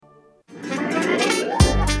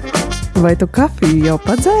Vai tu kafiju jau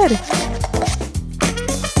padzēri?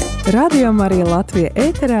 Radio Marija Latvija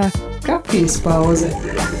ēterā Kafijas pauze.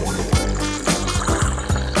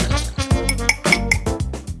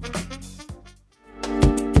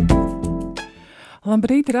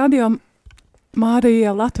 Labrīt, Radio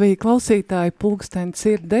Marija Latvija klausītāji, pulkstens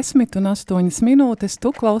ir 10:08 minūtes.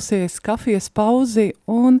 Tu klausies Kafijas pauzi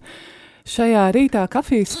un šajā rītā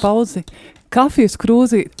Kafijas pauzi. Kafijas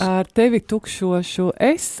krūzi ar tevi tukšošu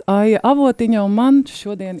es, Aija, Avotiņa, un man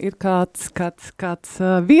šodien ir kāds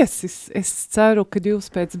viesis. Es ceru, ka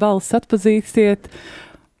jūs pēc balss atpazīsiet.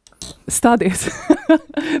 Stādies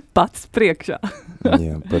pats priekšā.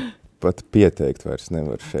 Jā, pat pieteikt vairs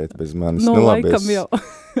nevar šeit bez manis. Nu laikam jau.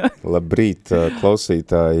 Labrīt,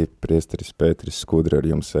 klausītāji, Priesteris Pēteris Skudra ar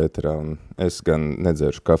jums ēterā, un es gan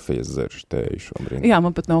nedzeršu kafijas, dzeršu tēju šobrīd. Jā,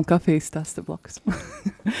 man pat nav kafijas tās te blakus.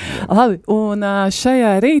 Labi, un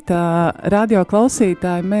šajā rītā, radio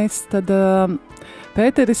klausītāji, mēs tad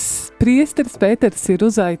Priesteris Pēteris ir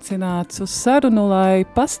uzaicināts uz sarunu, lai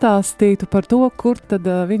pastāstītu par to, kur tad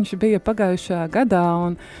viņš bija pagājušajā gadā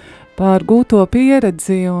un par gūto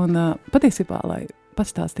pieredzi un patiesībā, lai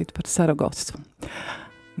pastāstītu par Saragosu.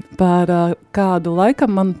 Par kādu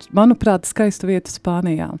laikam, manuprāt, skaistu vietu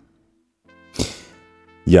Spānijā.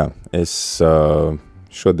 Jā, es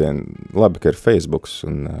šodien labi, ka ir Facebooks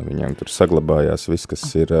un viņam tur saglabājās viss,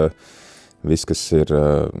 kas ir,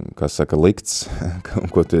 kā saka, likts,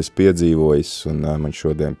 ko tu esi piedzīvojis, un man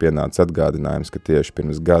šodien pienāca atgādinājums, ka tieši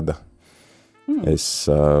pirms gada es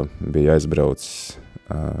biju aizbraucis,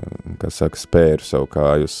 kā saka, spēru savu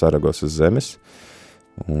kāju uz Saragosas zemes,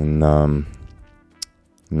 un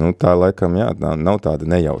tā laikam, jā, nav tāda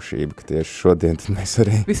nejaušība, ka tieši šodien tad mēs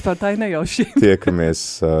arī vispār tā ir nejaušība. Tiekamies,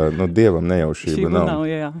 Dievam nejaušība nav.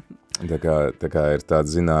 Jā. Tā kā ir tāda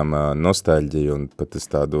zināma nostalģija un pat es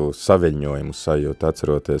tādu saviļņojumu sajūtu,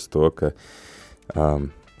 atceroties to, ka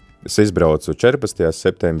es izbraucu 14.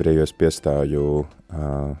 septembrī, jo es piestāju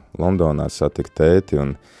Londonā satikt tēti,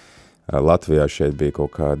 un Latvijā šeit bija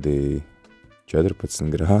kaut kādi 14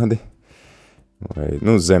 grādi, vai,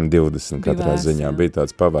 zem 20 katrā ziņā, jā. Bija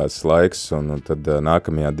tāds pavēsts laiks, un tad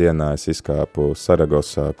nākamajā dienā es izkāpu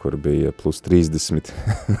Saragosā, kur bija plus 30,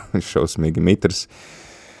 šausmīgi mitrs,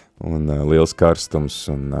 un liels karstums,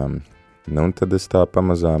 un tad es tā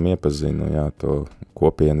pamazām iepazinu, jā, to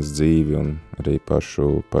kopienas dzīvi, un arī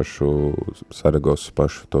pašu Saragosu,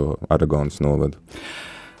 pašu to Aragonas novadu.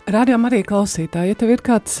 Radio Marija klausītāji, ja tev ir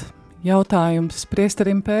kāds jautājums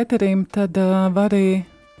priesterim Pēterim, tad vari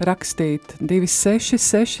rakstīt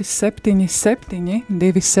 266 77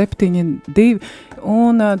 272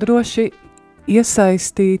 un droši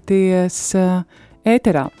iesaistīties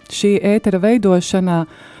ēterā. Šī ētera veidošanā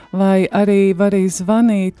vai arī vari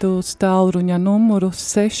zvanīt uz tālruņa numuru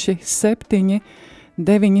 67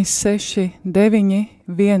 969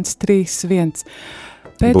 131.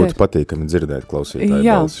 Būtu patīkami dzirdēt klausītāju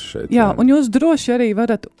balsi šeit. Jā, un jūs droši arī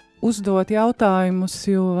varat uzdot jautājumus,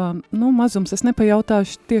 jo, mazums es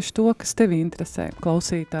nepajautāšu tieši to, kas tevi interesē,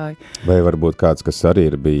 klausītāji. Vai varbūt kāds, kas arī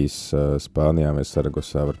ir bijis Spānijā vai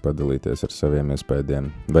Saragosā, var padalīties ar saviem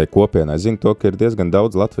iespējiem. Vai kopienā, es zinu to, ka ir diezgan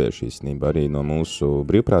daudz latviešu īstenībā, arī no mūsu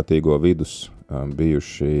brīvprātīgo vidus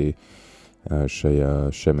bijuši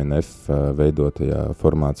šajā S09E009 veidotajā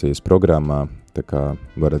formācijas programmā, tā kā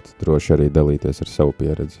varat droši arī dalīties ar savu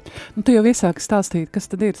pieredzi. Tu jau iesāki stāstīt, kas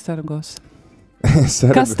tad ir Saragosa?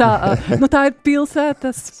 Kas tā? Tā ir pilsēta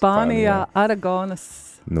Spānijā, Aragonas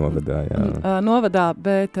novadā, jā. Novadā,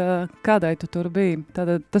 bet kādai tu tur biji?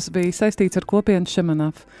 Tātad tas bija saistīts ar kopienu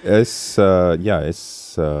Šemanaf. Es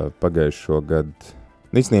pagājušo gadu,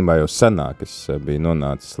 īstenībā jau senāk es biju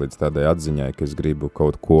nonācis līdz tādai atziņai, ka es gribu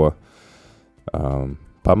kaut ko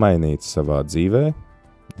pamainīt savā dzīvē,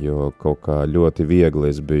 jo kaut kā ļoti viegli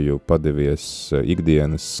es biju padevies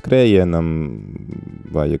ikdienas skrējienam,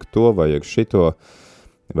 vajag to, vajag šito,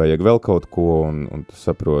 vajag vēl kaut ko, un tu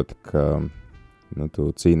saproti, ka tu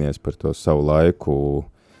cīnies par to savu laiku,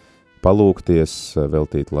 palūgties,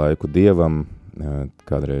 veltīt laiku Dievam,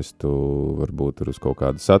 kādreiz tu varbūt tur uz kaut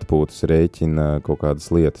kādas atpūtas rēķina, kaut kādas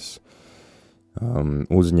lietas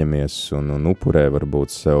uzņemies un upurē varbūt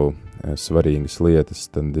sev svarīgas lietas,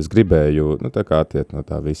 tad es gribēju, tā kā attiet no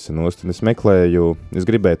tā visa nost, un es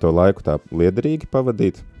gribēju to laiku tā liederīgi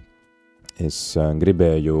pavadīt, es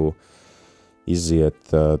gribēju iziet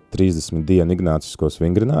 30 dienu ignāciskos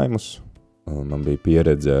vingrinājumus, man bija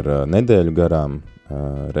pieredze ar nedēļu garām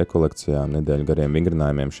rekolekcijām, nedēļu gariem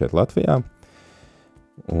vingrinājumiem šeit Latvijā,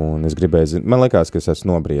 un es gribēju, man likās, ka es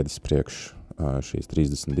esmu nobriedis priekš šīs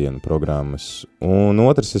 30 dienu programmas. Un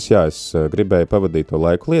otrs, es gribēju pavadīt to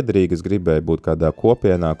laiku liederīgi, es gribēju būt kādā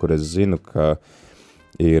kopienā, kur es zinu, ka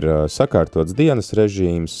ir sakārtots dienas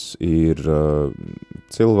režīms, ir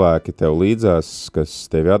cilvēki tev līdzās, kas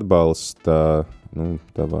tevi atbalsta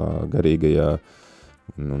tavā garīgajā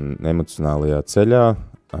un emocionālajā ceļā.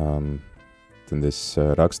 Tad es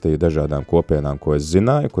rakstīju dažādām kopienām, ko es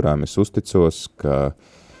zināju, kurām es uzticos, ka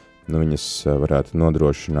viņas varētu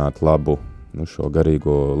nodrošināt labu šo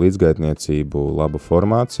garīgo līdzgaitniecību, labu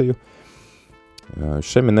formāciju.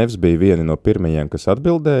 S09E009 bija vieni no pirmajiem, kas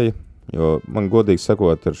atbildēja, jo man godīgi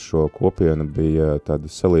sakot ar šo kopienu bija tāda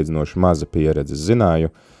salīdzinoši maza pieredze. Es zināju,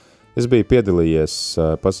 es biju piedalījies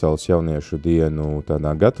Pasaules jauniešu dienu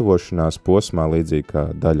tādā gatavošanās posmā, līdzīgi kā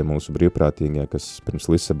daļa mūsu brīvprātīgie, kas pirms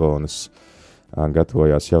Lisabonas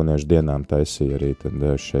gatavojās jauniešu dienām, taisīja arī tad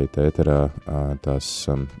šeit ēterā tās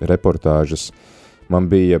reportāžas. Man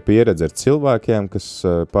bija pieredze ar cilvēkiem, kas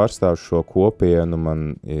pārstāv šo kopienu,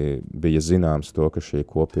 man bija zināms to, ka šī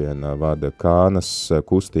kopiena vada Kānas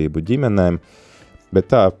kustību ģimenēm, bet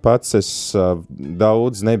tā pats es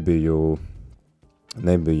daudz nebiju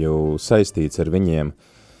saistīts ar viņiem.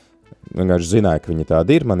 Vienkārši zināju, ka viņi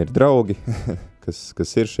tādi ir, man ir draugi,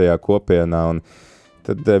 kas ir šajā kopienā, un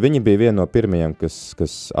tad viņi bija vieni no pirmajiem,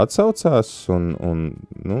 kas atsaucās, un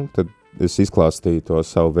tad es izklāstīju to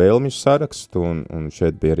savu vēlmju sarakstu, un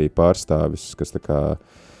šeit bija arī pārstāvis, kas tā kā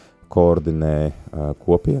koordinē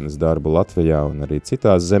kopienas darbu Latvijā un arī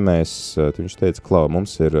citās zemēs. Viņš teica, Klau,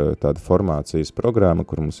 mums ir tāda formācijas programma,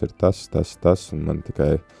 kur mums ir tas, un man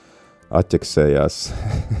tikai atķeksējās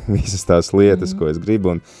visas tās lietas, ko es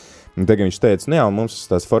gribu, un tagad viņš teica, jā, un mums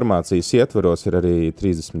tās formācijas ietvaros ir arī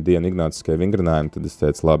 30 dienu ignāciskai vingrinājumi, tad es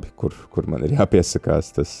teicu, labi, kur man ir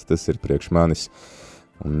jāpiesakās, tas ir priekš manis.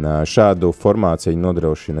 Un šādu formāciju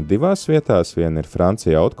nodrošina divās vietās, viena ir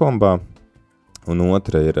Francija Outkombā, un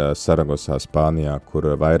otra ir Saragosā, Spānijā, kur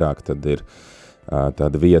vairāk tad ir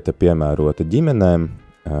tāda vieta piemērota ģimenēm,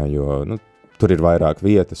 jo tur ir vairāk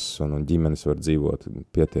vietas, un ģimenes var dzīvot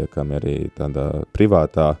pietiekami arī tādā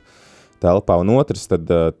privātā telpā, un otrs tad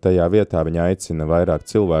tajā vietā viņa aicina vairāk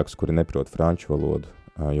cilvēkus, kuri neprot franču valodu,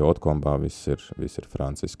 jo Outkombā viss ir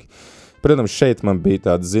franciski. Protams, šeit man bija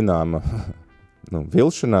tāda zināma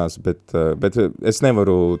vilšanās, bet es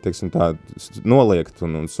nevaru, teiksim tā, noliegt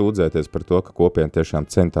un sūdzēties par to, ka kopiena tiešām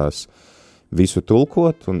centās visu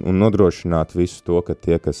tulkot un nodrošināt visu to, ka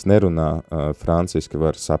tie, kas nerunā franciski,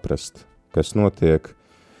 var saprast, kas notiek,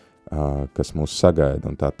 kas mūs sagaida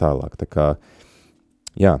un tā tālāk. Tā kā,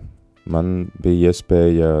 jā, man bija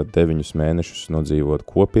iespēja 9 mēnešus nodzīvot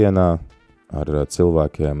kopienā ar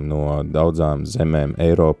cilvēkiem no daudzām zemēm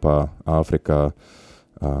Eiropā, Āfrikā,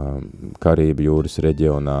 Karību jūras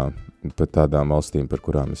reģionā, pat tādām valstīm, par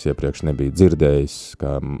kurām es iepriekš nebiju dzirdējis,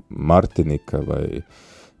 kā Martinika vai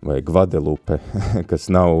Gvadelupe,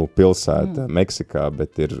 kas nav pilsēta Meksikā,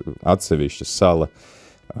 bet ir atsevišķa sala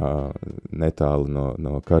netālu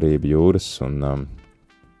no Karību jūras, un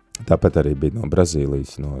tāpat arī bija no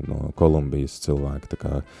Brazīlijas, no Kolumbijas cilvēki, tā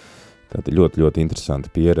kā tāda ļoti, ļoti interesanta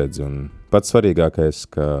pieredze, un pats svarīgākais,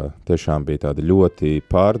 ka tiešām bija tāda ļoti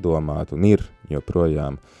pārdomāta un ir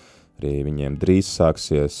joprojām arī viņiem drīz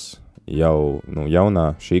sāksies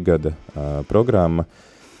jaunā šī gada programma.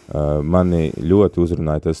 Mani ļoti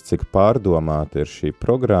uzrunāja tas, cik pārdomāta ir šī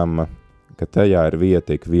programma, ka tajā ir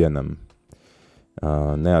vieta ikvienam.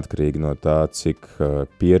 Neatkarīgi no tā, cik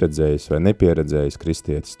pieredzējis vai nepieredzējis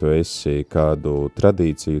kristietis tu esi, kādu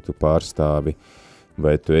tradīciju tu pārstāvi,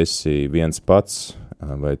 vai tu esi viens pats,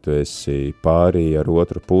 vai tu esi pārī ar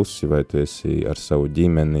otru pusi, vai tu esi ar savu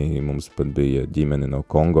ģimeni. Mums pat bija ģimene no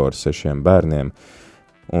Kongo ar 6 bērniem,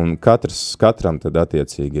 un katram tad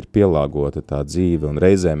attiecīgi ir pielāgota tā dzīve, un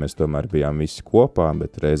reizē mēs tomēr bijām visi kopā,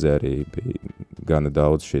 bet reizē arī bija gana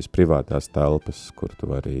daudz šīs privātās telpas, kur tu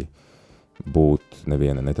vari būt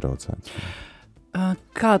neviena netraucēts.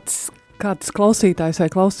 Kāds klausītājs vai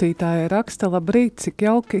klausītāja raksta, labrīt, cik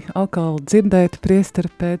jauki atkal dzirdēt priestera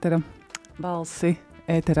Pētera balsi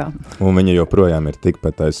ēterā. Un viņa joprojām ir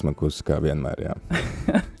tikpat aizsmakusi kā vienmēr, jā.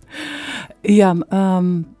 Jā,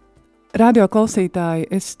 radio klausītāji,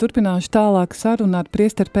 es turpināšu tālāk sarunu ar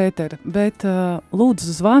priesteru Pēteru, bet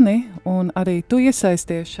lūdzu zvani un arī tu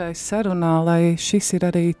iesaisties šai sarunā, lai šis ir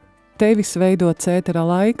arī tevis veidots ētera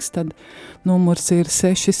laiks, tad numurs ir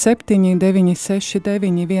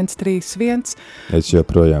 679699131. Es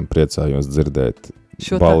joprojām priecājos dzirdēt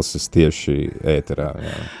balsis tieši ēterā.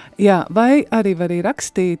 Jā, vai arī var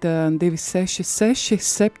rakstīt 266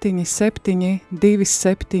 77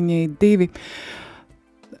 272.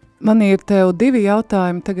 Man ir tev 2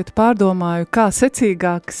 jautājumi, tagad pārdomāju, kā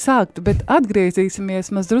secīgāk sākt, bet atgriezīsimies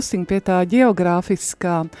mazdrusiņ pie tā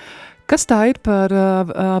ģeogrāfiskā. Kas tā ir par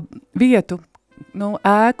vietu,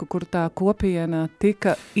 ēku, kur tā kopiena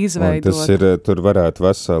tika izveidota. Tas ir, tur varētu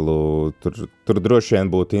veselu, tur droši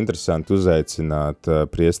vien būtu interesanti uzaicināt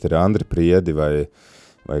priesteri Andri Priedi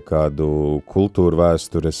vai kādu kultūru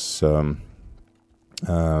vēstures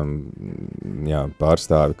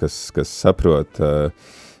pārstāvi, kas saprot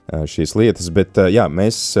šīs lietas, bet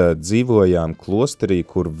mēs dzīvojām klosterī,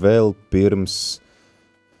 kur vēl pirms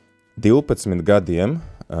 12 gadiem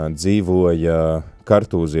dzīvoja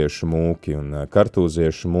kartūziešu mūki, un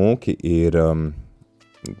kartūziešu mūki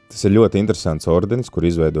tas ir ļoti interesants ordenis, kur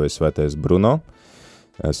izveidoja svētais Bruno.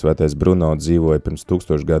 Svētais Bruno dzīvoja pirms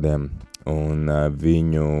 1000 gadiem, un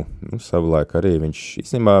viņu, savulaik arī viņš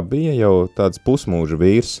īstenībā bija jau tāds pusmūža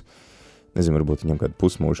vīrs, nezinu, varbūt viņam kāda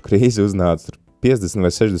pusmūža krīze uznāca, 50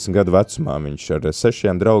 vai 60 gadu vecumā viņš ar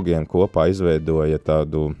 6 draugiem kopā izveidoja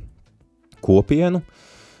tādu kopienu,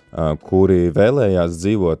 kuri vēlējās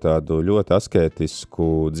dzīvot tādu ļoti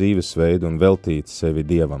askētisku dzīvesveidu un veltīt sevi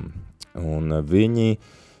Dievam. Un viņi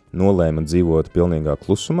nolēma dzīvot pilnīgā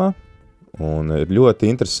klusumā, un ir ļoti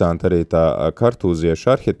interesanti arī tā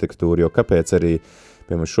kartūziešu arhitektūra, jo kāpēc arī,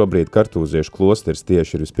 piemēram, šobrīd kartūziešu klosters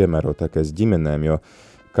tieši ir vispiemērotākais ģimenēm, jo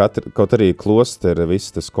kaut arī klostera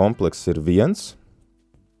viss tas komplekss ir viens,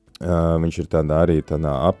 viņš ir tādā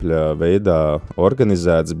apļa veidā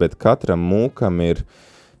organizēts, bet katram mūkam ir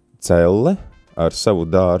celle ar savu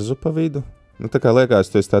dārzu pa vidu. Tā kā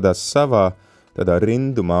liekas, tu esi tādā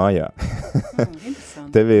rindu mājā.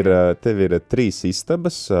 Tev ir 3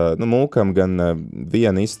 istabas, mūkam gan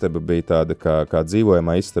viena istaba bija tāda kā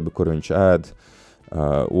dzīvojamā istaba, kur viņš ēd,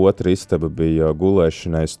 otra istaba bija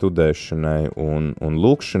gulēšanai, studēšanai un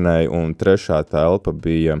lūkšanai, un 3. telpa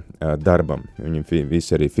bija darbam. Viņi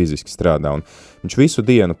visi arī fiziski strādā, un viņš visu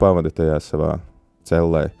dienu pavada tajā savā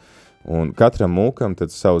cellē. Un katram mūkam tad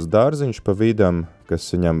savs dārziņš pa vidam, kas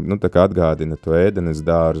viņam, atgādina to ēdenes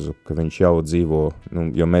dārzu, ka viņš jau dzīvo,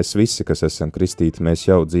 jo mēs visi, kas esam kristīti, mēs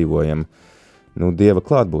jau dzīvojam, Dieva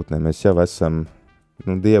klātbūtnē, mēs jau esam,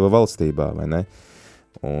 Dieva valstībā, vai ne?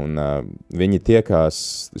 Un viņi tiekās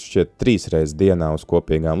šķiet 3 reizes dienā uz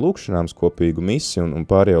kopīgām lūkšanām, uz kopīgu misi, un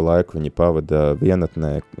pārējo laiku viņi pavada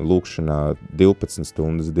vienatnē lūkšanā 12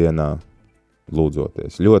 stundas dienā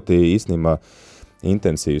lūdzoties. Ļoti īstenībā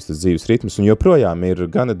intensīvs tas dzīves ritms, un joprojām ir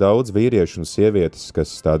gana daudz vīriešu un sievietes,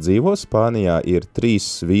 kas tā dzīvo. Spānijā ir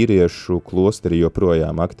 3 vīriešu klosteri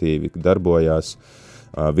joprojām aktīvi darbojās,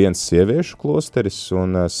 1 sieviešu klosteris,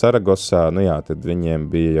 un Saragosā, tad viņiem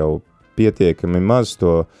bija jau pietiekami maz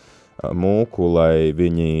to mūku, lai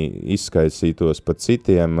viņi izskaisītos pa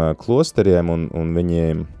citiem klosteriem, un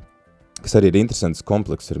viņiem, kas arī ir interesants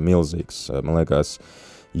kompleks, ir milzīgs, man liekas,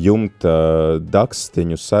 jumta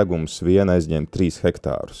dakstiņu segums viena aizņem 3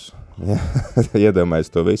 hektārus. Iedomājies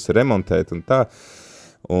to visu remontēt un tā.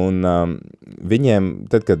 Un viņiem,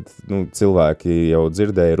 tad, kad cilvēki jau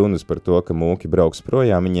dzirdēja runas par to, ka mūki brauks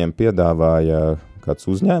projām, viņiem piedāvāja kāds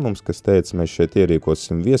uzņēmums, kas teica, mēs šeit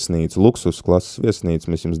ierīkosim viesnīcu, luksus klases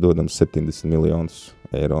viesnīcu, mēs jums dodam 70 miljonus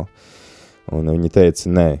eiro. Un viņi teica,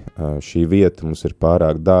 nē, šī vieta mums ir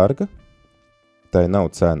pārāk dārga, tai nav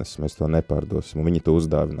cenas, mēs to nepārdosim, un viņi to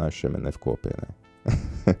uzdāvināja šiem NF kopienai.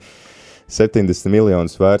 70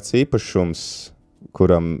 miljonus vērts īpašums,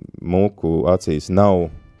 kuram mūku acīs nav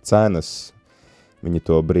cenas, viņi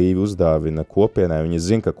to brīvi uzdāvina kopienai, viņi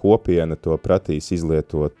zina, ka kopiena to pratīs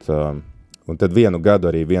izlietot, un tad vienu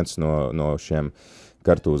gadu arī viens no šiem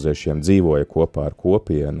kartūziešiem dzīvoja kopā ar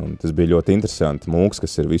kopienu, un tas bija ļoti interesanti. Mūks,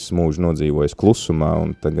 kas ir visu mūžu nodzīvojis klusumā,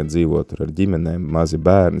 un tagad dzīvo tur ar ģimenēm, mazi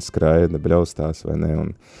bērni skraida, bļaustās, vai ne,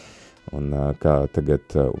 un kā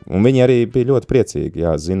tagad, un viņi arī bija ļoti priecīgi,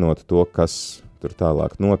 zinot to, kas tur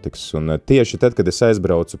tālāk notiks, un tieši tad, kad es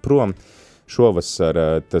aizbraucu prom,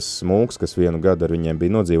 šovasar tas mūks, kas vienu gadu ar viņiem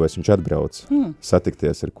bija nodzīvojis, viņš atbrauc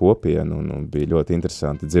satikties ar kopienu, un bija ļoti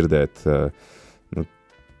interesanti dzirdēt,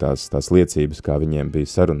 tās liecības, kā viņiem bija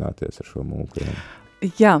sarunāties ar šo mūku.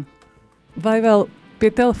 Jā. Vai vēl pie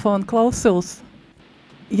telefona klausulas?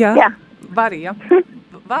 Jā. Vari, ja.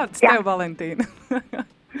 Vārds tev, Valentīna.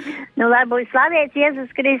 Lai būs slavēts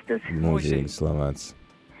Jēzus Kristus. Mūžīgi slavēts.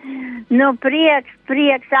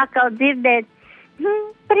 Prieks atkal dzirdēt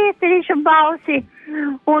priesterišu balsi.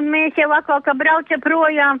 Un mēs jau atkal, ka brauca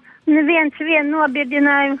projām, viens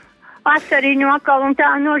nobirdināja asariņu atkal un tā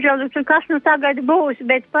nožēlus, kas tagad būs,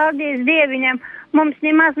 bet paldies Dieviņam, mums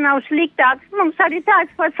nemaz nav sliktāks, mums arī tāds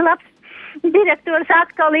pats labs direktors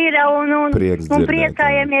atkal ir un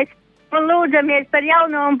priecājamies un lūdzamies par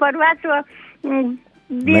jauno un par veco direktoru.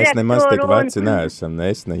 Mēs nemaz tik veci neesam, ne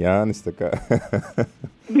es, ne Jānis, tā kā.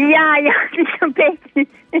 Jā, Pēteris.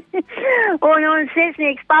 un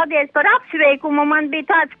sirsnīgs paldies par apsveikumu, man bija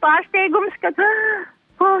tāds pārsteigums, ka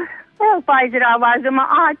elpa aizrāvās, domā,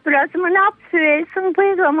 ātrprāts man apsveic un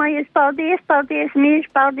piedomājies, paldies, mīļš,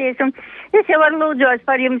 paldies. Un es jau varu lūdzos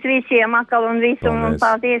par jums visiem akal un visu, un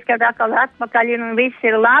paldies, ka akal atpakaļ un viss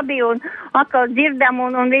ir labi, un akal dzirdam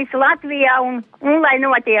un visu Latvijā, un lai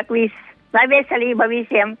notiek viss, lai veselība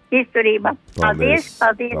visiem, izturība. Paldies.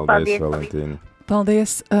 Valentīna.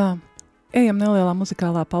 Paldies. Ejam nelielā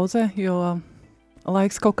muzikālā pauzē, jo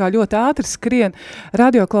laiks kaut kā ļoti ātri skrien.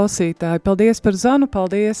 Radio klausītāji, paldies par zvanu,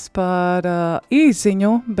 paldies par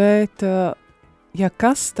īziņu, bet ja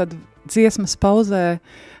kas, tad dziesmas pauzē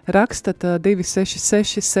rakstat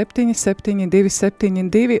 266 77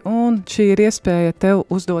 272, un šī ir iespēja tev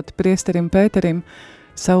uzdot priesterim Pēterim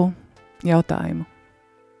savu jautājumu.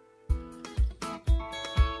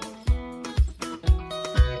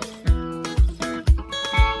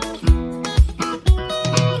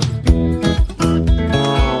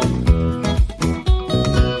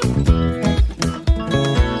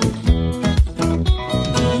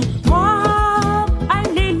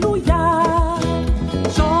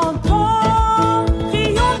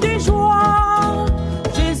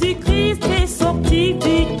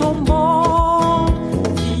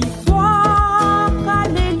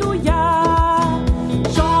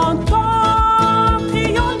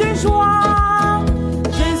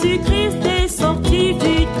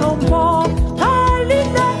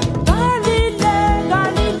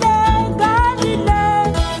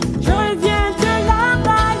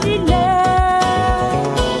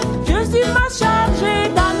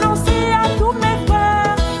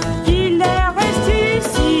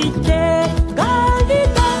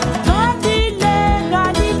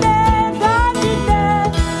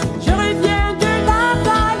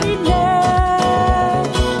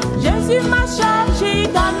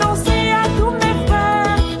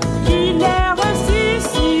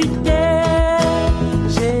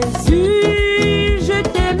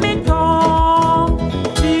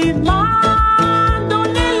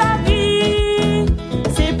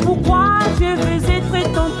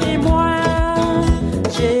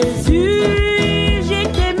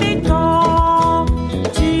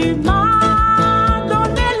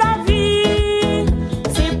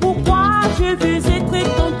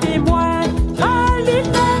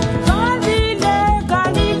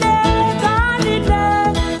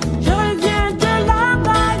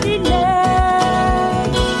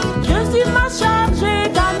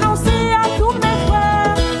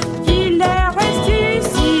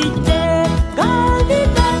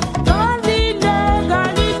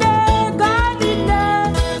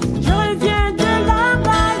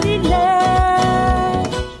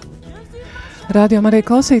 Rādījumā arī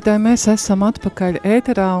klausītāji, mēs esam atpakaļ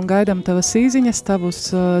ēterā un gaidām tavas īziņas, tavus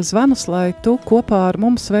zvanus, lai tu kopā ar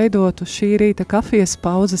mums veidotu šī rīta kafijas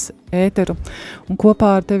pauzes ēteru. Un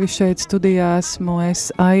kopā ar tevi šeit studijā esmu es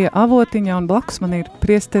Aija Avotiņa un blakus man ir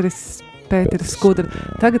priesteris Pēteris Skudra.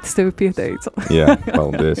 Tagad es tevi pieteicu. Jā,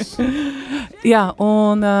 paldies. Jā,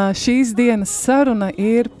 un šīs dienas saruna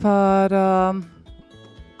ir par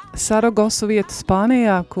Saragosu vietu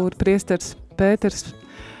Spānijā, kur priesteris Pēteris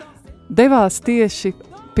devās tieši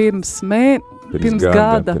pirms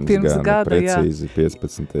gada, precīzi, jā.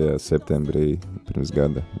 15. septembrī pirms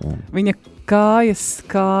gada. Jā. Viņa kājas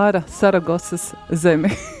skāra Saragosas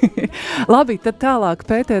zemi. Labi, tad tālāk,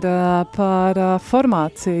 Pēter, par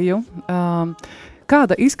formāciju.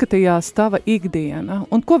 Kāda izskatījās tava ikdiena?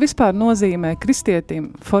 Un ko vispār nozīmē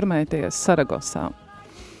kristietim formēties Saragosā?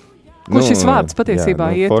 Ko šis vārds patiesībā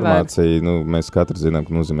ietver? Formācija, mēs katru zinām,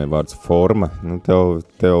 ka nozīmē vārds forma.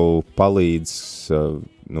 Tev palīdz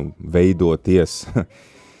veidoties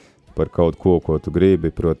par kaut ko, ko tu gribi.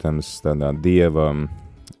 Protams, tādā dieva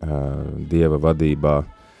vadībā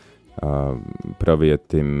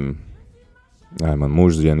pravietim, man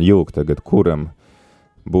mūždienu jūg tagad, kuram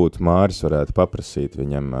būtu Māris, varētu paprasīt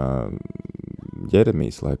viņam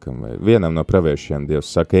Jeremijs, laikam, vai vienam no praviešiem Dievs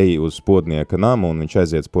saka, ej uz podnieka namu, un viņš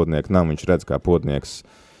aiziet uz podnieka namu, viņš redz, kā podnieks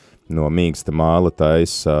no mīksta māla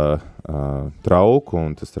taisa trauku,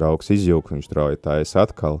 un tas trauks izjūk, viņš trauja taisa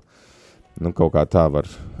atkal. Kaut kā tā var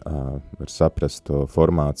saprast to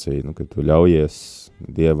formāciju, kad tu ļaujies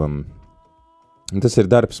Dievam. Un tas ir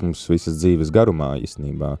darbs mums visas dzīves garumā,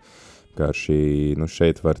 īstenībā, kā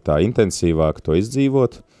šeit var tā intensīvāk to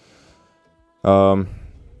izdzīvot.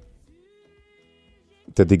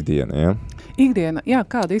 Tad ikdiena, ja? Ikdiena, jā,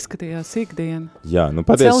 kāda izskatījās ikdiena? Jā,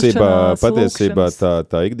 patiesībā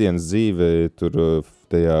tā ikdienas dzīve tur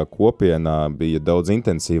tajā kopienā bija daudz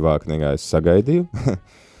intensīvāk, nekā es sagaidīju.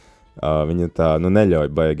 Viņa tā,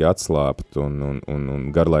 neļauj baigi atslāpt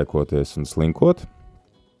un garlaikoties un slinkot.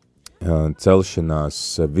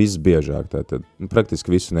 Celšanās visbiežāk, tātad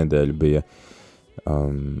praktiski visu nedēļu bija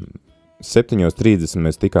 7:30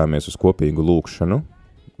 mēs tikāmies uz kopīgu lūkšanu,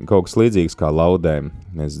 kaut kas līdzīgs kā laudēm.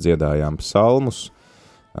 Mēs dziedājām psalmus,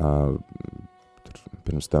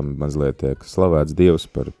 pirms tam mazliet tiek slavēts Dievs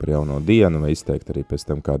par jauno dienu, vai izteikt arī pēc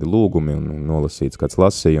tam kādi lūgumi un nolasīts kāds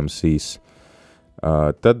lasījums īs.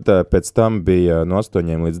 Tad pēc tam bija no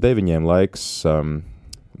 8 līdz 9 laiks,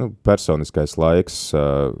 personiskais laiks,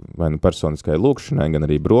 vai personiskai lūkšanai, gan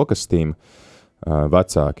arī brokastīm.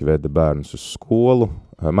 Vecāki veda bērnus uz skolu,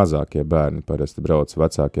 mazākie bērni parasti brauc,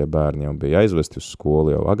 vecākie bērni jau bija aizvesti uz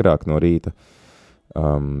skolu jau agrāk no rīta.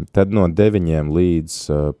 Tad no 9 līdz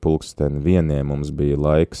 1:00 mums bija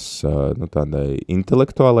laiks tādai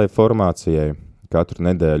intelektuālai formācijai. Katru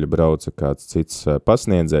nedēļu brauca kāds cits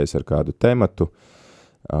pasniedzējs ar kādu tematu.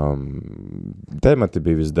 Temati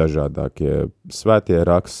bija visdažādākie, svētie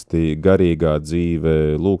raksti, garīgā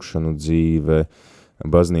dzīve, lūkšanu dzīve,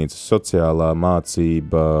 baznīcas sociālā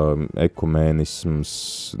mācība, ekumēnisms,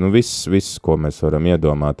 viss, ko mēs varam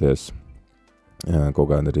iedomāties. Kaut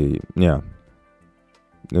kāda arī,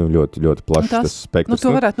 ļoti, ļoti plašs tas spektrs.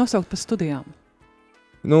 To varētu nosaukt par studijām.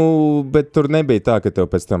 Bet tur nebija tā, ka tev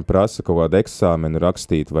pēc tam prasa kaut kādu eksāmenu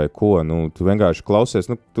rakstīt vai ko. Tu vienkārši klausies,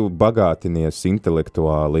 tu bagātinies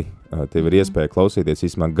intelektuāli. Tev ir iespēja klausīties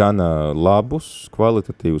īstenībā gan labus,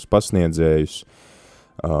 kvalitatīvus pasniedzējus,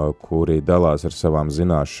 kuri dalās ar savām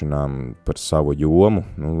zināšanām par savu jomu,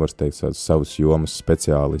 var teikt, savas jomas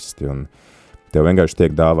speciālisti, un tev vienkārši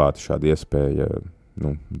tiek dāvāta šāda iespēja,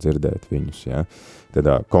 dzirdēt viņus,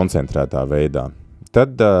 tādā koncentrētā veidā.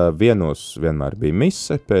 Tad vienos vienmēr bija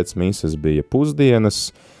mise, pēc mises bija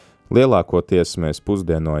pusdienas, lielākoties mēs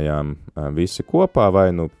pusdienojām visi kopā, vai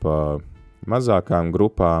pa mazākām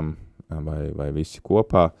grupām, vai visi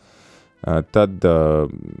kopā. Tad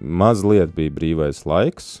mazliet bija brīvais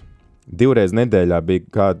laiks. 2 reizes nedēļā bija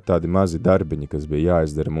kādi tādi mazi darbiņi, kas bija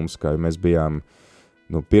jāizdara mums, kā mēs bijām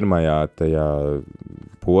pirmajā tajā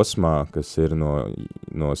posmā, kas ir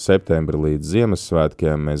no septembra līdz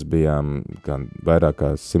Ziemassvētkiem, mēs bijām vairāk kā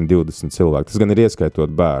 120 cilvēki. Tas gan ir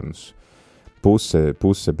ieskaitot bērnus.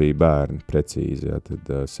 Puse bija bērni, precīzi, tad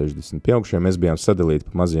 60 pieaugšie. Mēs bijām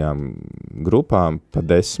sadalīti pa mazajām grupām, pa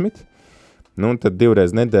 10. Tad 2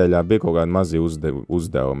 reizes nedēļā bija kaut kādi mazi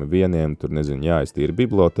uzdevumi. Vieniem tur, jāiztīra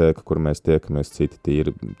biblioteka, kur mēs tiekamies, citi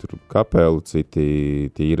tīra kapelu,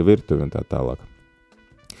 citi tīra virtuvi un tā tālāk.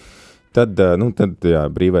 Tad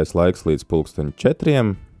brīvais laiks līdz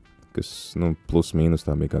 4:00, kas, plus mīnus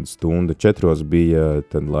tā bija kāda stunda. 4:00 bija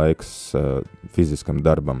tad laiks fiziskam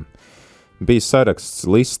darbam. Bija saraksts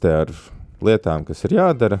liste ar lietām, kas ir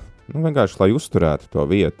jādara, vienkārši, lai uzturētu to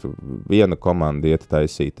vietu. Viena komanda iet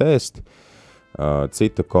taisīt ēst,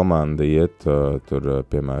 cita komanda iet tur,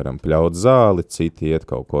 piemēram, pļaut zāli, citi iet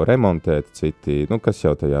kaut ko remontēt, citi, kas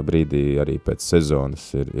jau tajā brīdī arī pēc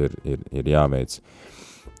sezonas ir jāveic.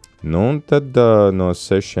 Tad no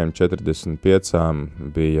 6:45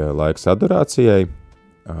 bija laiks adorācijai.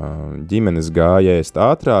 Ģimenes gāja ēst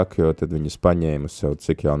ātrāk, jo tad viņas paņēma sev,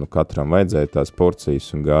 cik jau katram vajadzēja tās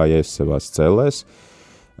porcijas un gāja ēst savās cellēs.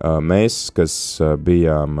 Mēs, kas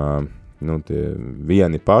bijām tie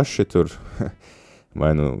vieni paši tur,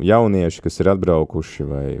 vai jaunieši, kas ir atbraukuši,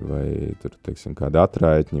 vai tur, teiksim, kādi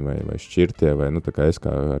atraitņi, vai šķirtie, vai, tā kā es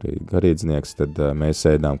kā arī garīdznieks, tad mēs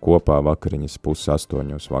ēdām kopā vakariņas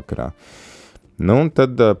 7:30 vakarā.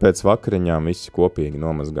 Tad pēc vakariņām visi kopīgi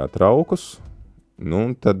nomazgā traukus,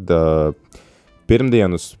 tad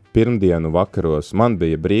pirmdienu vakaros man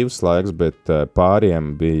bija brīvs laiks, bet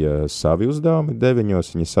pāriem bija savi uzdevumi.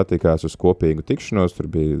 9:00 viņi satikās uz kopīgu tikšanos, tur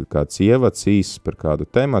bija kāds ievads īsts par kādu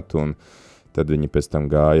tematu, un tad viņi pēc tam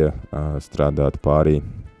gāja strādāt pārī,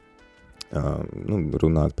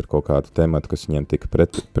 runāt par kaut kādu tematu, kas viņiem tika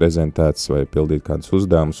prezentēts vai pildīt kādus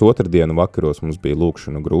uzdevumus. Otrdienu vakaros mums bija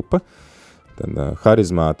lūkšanu grupa, tad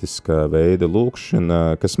harizmātiska veida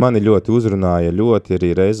lūkšana, kas mani ļoti uzrunāja, ļoti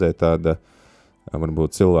arī reizē tāda,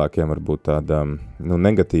 varbūt cilvēkiem varbūt tāda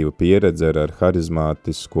negatīva pieredze ar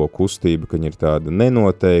harizmātisko kustību, ka viņi ir tāda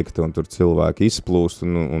nenoteikta, un tur cilvēki izplūst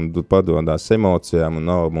un padodās emocijām, un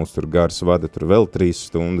mums tur gars vada tur vēl 3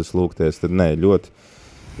 stundas lūgties, tad nē, ļoti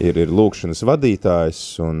ir lūkšanas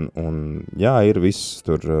vadītājs, un ir viss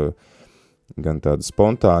tur, gan tāda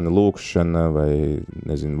spontāna lūkšana, vai,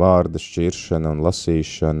 vārda šķiršana un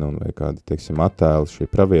lasīšana, un vai kāda, teiksim, attēla,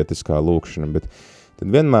 šī pravietiskā lūkšana, bet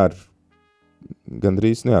tad vienmēr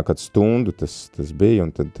gandrīz, kādu stundu tas bija,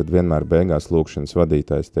 un tad vienmēr beigās lūkšanas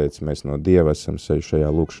vadītājs teica, mēs no Dieva esam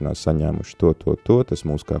šajā lūkšanā saņēmuši to, tas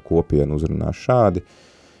mūs kā kopienu uzrunā šādi,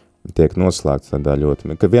 tiek noslēgts tādā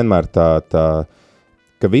ļoti, ka vienmēr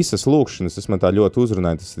ka visas lūkšanas, tas man tā ļoti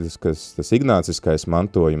uzrunāja, tas ignāciskais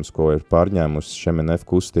mantojums, ko ir pārņēmusi ŠMNF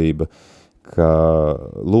kustība, ka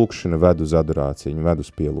lūkšana ved uz adorāciju, viņa ved uz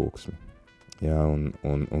pielūgsmi. Ja,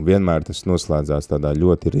 un vienmēr tas noslēdzās tādā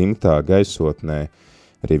ļoti rimtā gaisotnē,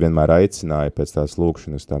 arī vienmēr aicināja pēc tās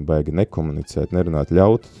lūkšanas tā baigi nekomunicēt, nerunāt,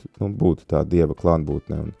 ļaut, būt tā Dieva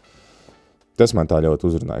klātbūtnē. Un tas man tā ļoti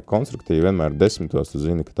uzrunāja konstruktīvi, vienmēr 10. tu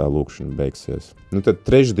zini, ka tā lūkšana beigsies. Tad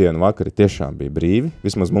trešdienu vakari tiešām bija brīvi,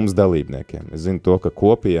 vismaz mums dalībniekiem. Es zinu to, ka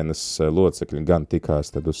kopienas locekļi gan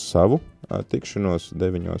tikās tad uz savu tikšanos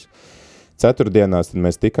 9. Ceturtdienās tad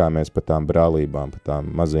mēs tikāmies pa tām brālībām, pa tām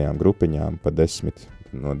mazajām grupiņām, pa 10,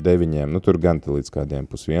 no 9, tur gan līdz kādiem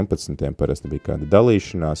 10:30 parasti bija kāda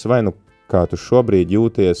dalīšanās, vai kā tu šobrīd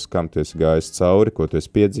jūties, kam tu esi gājis cauri, ko tu esi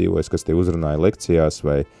piedzīvojis, kas te uzrunāja lekcijās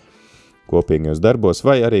vai kopīgajos darbos,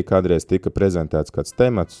 vai arī kādreiz tika prezentēts kāds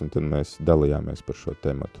temats, un tad mēs dalījāmies par šo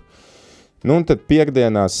tematu. Un tad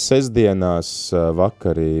piekdienās, sestdienās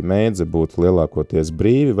vakari mēdza būt lielākoties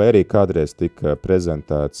brīvi, vai arī kādreiz tika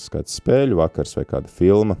prezentēts kāds spēļu vakars vai kāda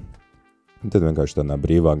filma. Tad vienkārši tādā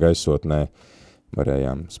brīvā gaisotnē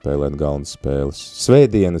varējām spēlēt galdas spēles.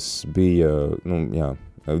 Svētdienas bija,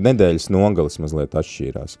 nedēļas nogalis mazliet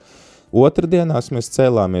atšķīrās. Otrdienās mēs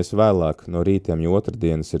cēlāmies vēlāk no rītiem, jo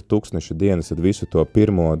otrdienas ir tūkstneša dienas, tad visu to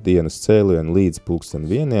pirmo dienas cēlienu līdz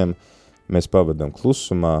 1:00 mēs pavadām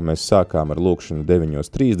klusumā, mēs sākām ar lūkšanu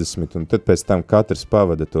 9:30, un tad pēc tam katrs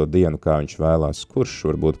pavada to dienu, kā viņš vēlās, kurš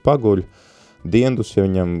varbūt paguļ, diendus, ja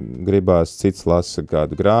viņam gribās, cits lasa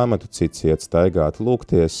kādu grāmatu, cits iet staigāt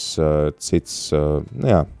lūgties, cits,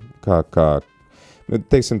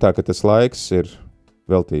 teiksim tā, ka tas laiks ir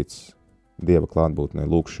veltīts Dieva klātbūtnei,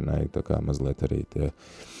 lūkšanai, tā kā mazliet arī tie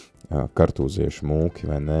kartūziešu mūki,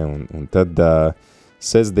 vai ne, un tad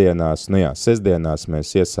sestdienās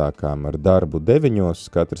mēs iesākām ar darbu 9,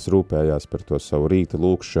 katrs rūpējās par to savu rīta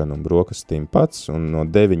lūkšanu un brokastīm pats, un no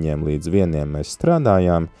 9 līdz 1 mēs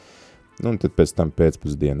strādājām, un tad pēc tam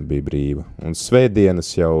pēcpusdiena bija brīva. Un svētdienas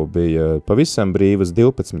jau bija pavisam brīvas,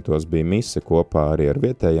 12. bija mise kopā arī ar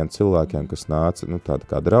vietējiem cilvēkiem, kas nāca, tāda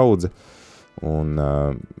kā draudze, un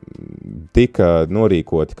tika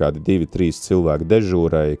norīkoti kādi 2-3 cilvēki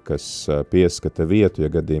dežūrai, kas pieskata vietu, ja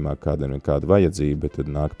gadījumā kādam ir kāda vajadzība,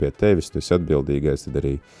 tad nāk pie tevis, tu esi atbildīgais, tad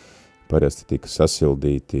arī parasti tika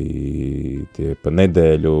sasildīti tie pa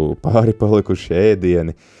nedēļu pāri palikušie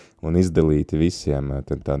ēdieni un izdalīti visiem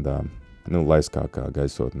tad tādā, laiskākā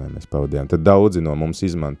gaisotnē mēs pavadījām. Tad daudzi no mums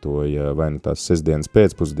izmantoja vai tās sestdienas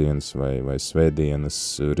pēcpusdienas vai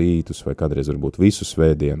svētdienas rītus, vai kādreiz varbūt visu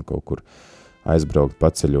svētdienu kaut kur aizbraukt,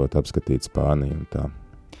 paceļot, apskatīt Spāniju un tā.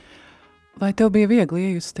 Vai tev bija viegli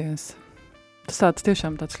iejusties? Tas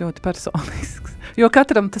tiešām tāds ļoti personisks, jo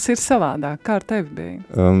katram tas ir savādāk. Kā ar tevi bija?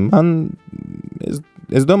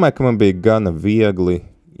 Es domāju, ka man bija gana viegli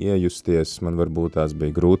iejusties, man varbūt tās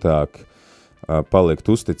bija grūtāk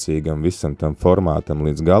palikt uzticīgam visam tam formātam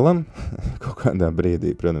līdz galam. Kaut kādā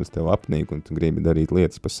brīdī, protams, tev apnīk un tu gribi darīt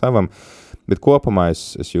lietas pa savam, bet kopumā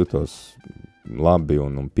es jūtos labi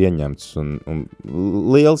un pieņemts, un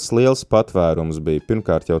liels patvērums bija.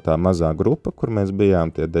 Pirmkārt jau tā mazā grupa, kur mēs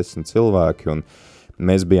bijām, tie 10 cilvēki, un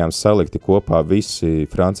mēs bijām salikti kopā visi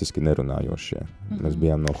franciski nerunājošie. Mēs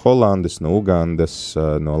bijām no Holandes, no Ugandas,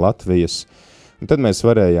 no Latvijas, un tad mēs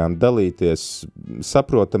varējām dalīties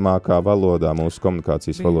saprotamākā valodā, mūsu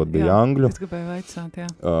komunikācijas valoda bija angļu. Es gribēju vaicāt, jā.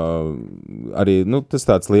 Arī, tas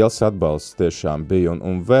tāds liels atbalsts tiešām bija,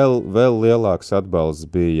 un vēl lielāks atbalsts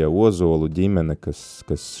bija Ozolu ģimene,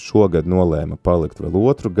 kas šogad nolēma palikt vēl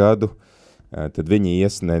 2. gadu, tad viņi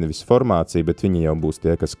ies nevis formāciju, bet viņi jau būs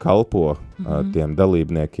tie, kas kalpo tiem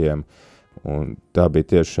dalībniekiem, un tā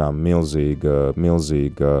bija tiešām milzīga,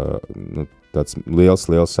 tāds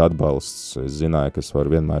liels atbalsts. Es zināju, ka es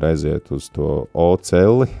varu vienmēr aiziet uz to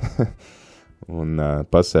oceli un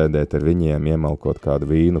pasēdēt ar viņiem, iemalkot kādu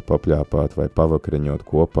vīnu, papļāpāt vai pavakariņot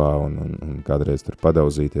kopā un kādreiz tur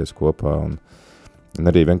padauzīties kopā un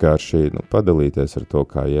arī vienkārši padalīties ar to,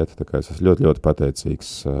 kā iet. Tā kā es esmu ļoti, ļoti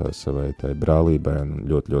pateicīgs savai tai brālībai un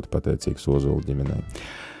ļoti, ļoti pateicīgs Ozolu ģimenei.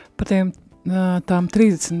 Par tām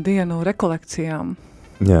 30 dienu rekolekcijām.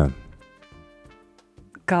 Jā.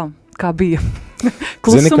 Kā bija?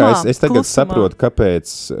 Klusumā, Zini, kā es tagad klusumā. saprotu,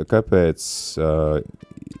 kāpēc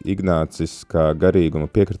Ignācis kā garīguma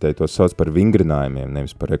piekritēji to sauc par vingrinājumiem,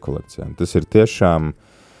 nevis par rekolekcijām. Tas ir tiešām,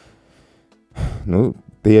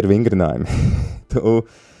 tie ir vingrinājumi.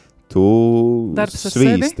 Tu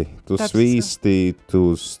svīsti, tu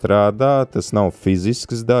strādā, tas nav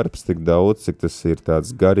fizisks darbs tik daudz, cik tas ir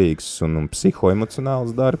tāds garīgs un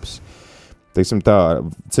psihoemocionāls darbs. Teiksim tā,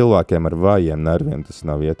 cilvēkiem ar vājiem nerviem tas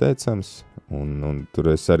nav ieteicams, un tur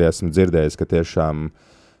es arī esmu dzirdējis, ka tiešām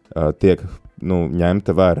tiek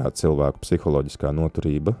ņemta vērā cilvēku psiholoģiskā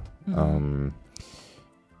noturība.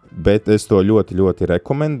 Bet es to ļoti, ļoti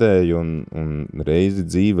rekomendēju un reizi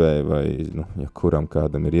dzīvē vai, ja kuram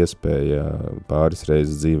kādam ir iespēja pāris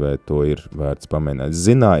reizes dzīvē, to ir vērts pamēģināt.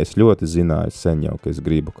 Es ļoti zināju sen jau, ka es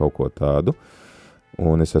gribu kaut ko tādu,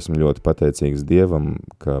 un es esmu ļoti pateicīgs Dievam,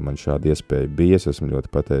 ka man šāda iespēja bija. Es esmu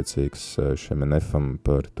ļoti pateicīgs šiem NF-am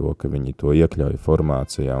par to, ka viņi to iekļauja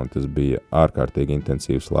formācijā, un tas bija ārkārtīgi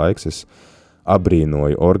intensīvs laiks. Es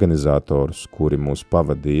abrīnoju organizatorus, kuri mūs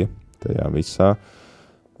pavadīja tajā visā.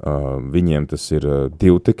 Viņiem tas ir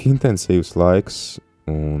divtik intensīvs laiks,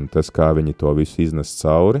 un tas, kā viņi to visu iznes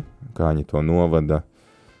cauri, kā viņi to novada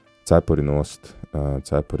cepuri nost, un,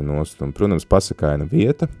 protams, pasakaina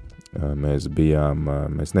vieta. Mēs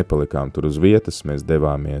nepalikām tur uz vietas, mēs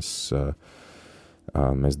devāmies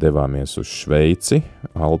uz Šveici,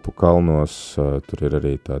 Alpu kalnos, tur ir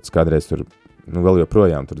arī tāds, kādreiz tur, vēl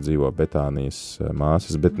joprojām tur dzīvo Betānijas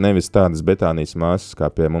māsas, bet nevis tādas Betānijas māsas, kā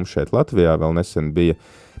pie mums šeit Latvijā vēl nesen bija,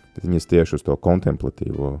 bet viņas tieši uz to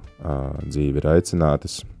kontemplatīvo dzīvi ir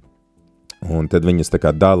aicinātas. Un tad viņas tā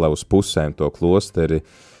kā dala uz pusēm to klosteri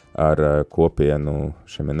ar kopienu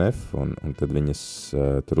šemenef, un tad viņas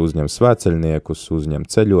tur uzņem svētceļniekus, uzņem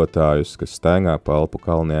ceļotājus, kas staigā pa Alpu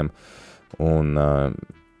kalniem, un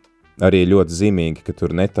arī ļoti zīmīgi, ka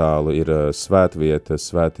tur netālu ir svētvieta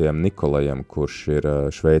svētajam Nikolajam, kurš ir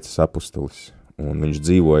Šveices apustulis, un viņš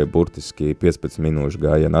dzīvoja burtiski 15 minūšu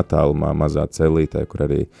gājienu attālumā mazā celītē, kur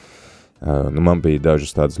arī man bija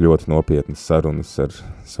dažas tādas ļoti nopietnas sarunas ar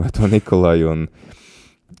svēto Nikolaju,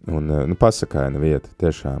 un pasakaina vieta,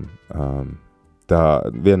 tiešām. Tā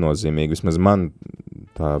viennozīmīgi, vismaz man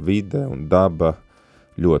tā vide un daba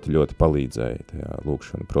ļoti, ļoti palīdzēja tajā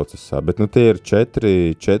lūkšanu procesā. Bet tie ir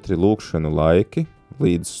 4 lūkšanu laiki,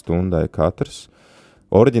 līdz stundai katrs.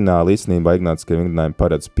 Oriģināli īstenībā Ignātiskajā vingrinājumā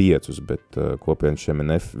paredz 5, bet kopiena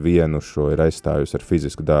šemenef vienu šo ir aizstājusi ar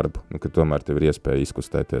fizisku darbu, ka tomēr tev ir iespēja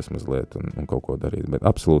izkustēties mazliet un kaut ko darīt. Bet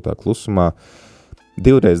absolūtā klusumā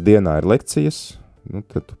 2 reizes dienā ir lekcijas,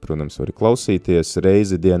 tad tu, protams, vari klausīties.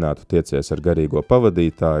 Reizi dienā tu tiecies ar garīgo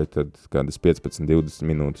pavadītāju, tad kādas 15-20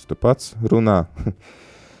 minūtes tu pats runā.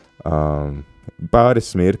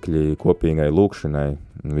 Pāris mirkļi kopīgai lūkšanai,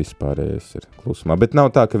 viss pārējais ir klusumā. Bet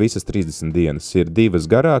nav tā, ka visas 30 dienas ir 2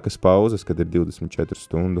 garākas pauzes, kad ir 24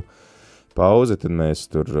 stundu pauze, tad mēs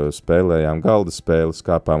tur spēlējām galda spēles,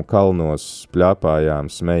 kāpām kalnos,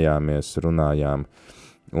 pļāpājām, smējāmies, runājām.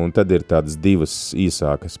 Un tad ir tādas 2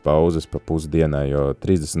 īsākas pauzes pa pusdienai, jo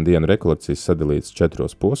 30 dienu rekolekcijas sadalīts 4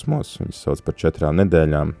 posmos, viņas sauc par 4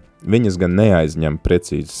 nedēļām. Viņas gan neaizņem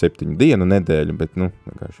precīzi 7 dienu nedēļu, bet,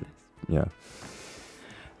 vienkārši, jā.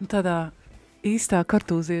 Tādā īstā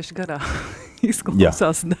kartūzieša garā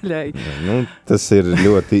izklausās daļai. Tas ir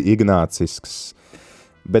ļoti ignācisks.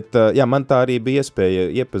 Bet, man tā arī bija iespēja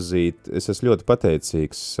iepazīt, es esmu ļoti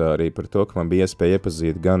pateicīgs arī par to, ka man bija iespēja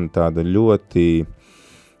iepazīt gan tādu ļoti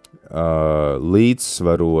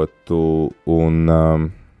līdzsvarotu un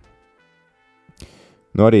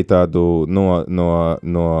arī tādu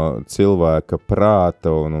no cilvēka prāta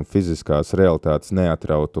un fiziskās realitātes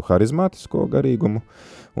neatrautu harizmātisko garīgumu,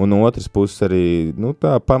 un otras puses arī,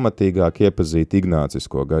 tā pamatīgāk iepazīt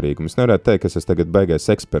ignācisko garīgumu. Es nevarētu teikt, ka es tagad baigais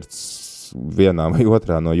eksperts vienā vai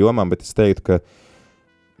otrā no jomām, bet es teiktu, ka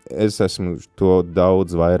es esmu to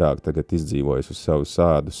daudz vairāk tagad izdzīvojis uz savus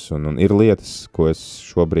ādus, un ir lietas, ko es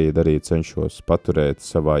šobrīd arī cenšos paturēt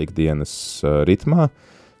savā ikdienas ritmā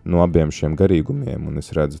no abiem šiem garīgumiem, un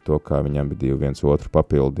es redzu to, kā viņam bija viens otru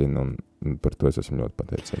papildina, un par to es esmu ļoti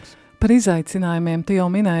pateicīgs. Par izaicinājumiem tu jau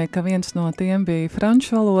minēji, ka viens no tiem bija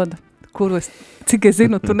franču valoda, kuru cik es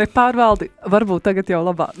zinu, tu nepārvaldi, varbūt tagad jau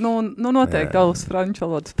labāk. Noteikti tavs franču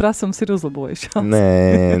valodas prasums ir uzlabojušās.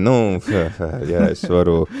 Nē, jā, es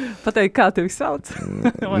varu... Pateikt, kā tevi sauc?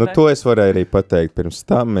 To es varēju arī pateikt. Pirms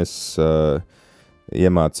tam es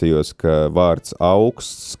iemācījos, ka vārds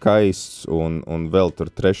augsts, skaists un vēl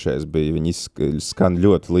tur 3. bija, viņi skan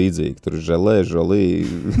ļoti līdzīgi, tur želē,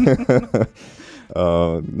 žolī...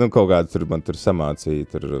 kaut kādu man tur samācīja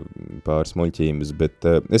tur pāris muļķības, bet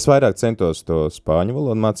es vairāk centos to spāņu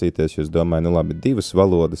valodu mācīties, jo es domāju, labi, 2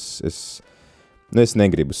 valodas, es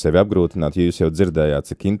negribu sevi apgrūtināt, jo jūs jau dzirdējāt,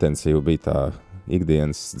 cik intensīvi bija tā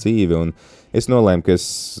ikdienas dzīve, un es nolēmu, ka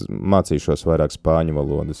es mācīšos vairāk spāņu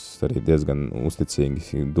valodas, arī diezgan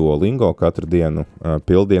uzticīgi Duolingo katru dienu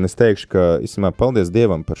pildienu. Es teikšu, ka, paldies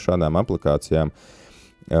Dievam par šādām aplikācijām.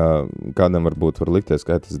 Kādam varbūt var likties,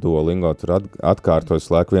 ka tas Duolingo tur atkārtojas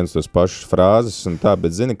laiku viens tos pašus frāzes un tā,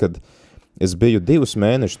 bet zini, kad es biju 2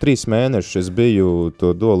 mēnešus, 3 mēnešus, es biju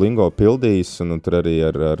to Duolingo pildījis un tur arī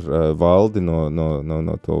ar Valdi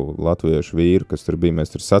no to latviešu vīru, kas tur bija,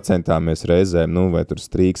 mēs tur sacentāmies reizēm, vai tur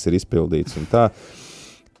strīks ir izpildīts un tā.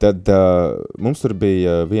 Tad mums tur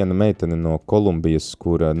bija viena meitene no Kolumbijas,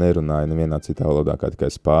 kura nerunāja nevienā citā valodā kā tikai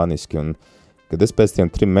spāniski, un kad es pēc tiem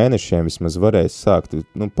 3 mēnešiem vismaz varēju sākt,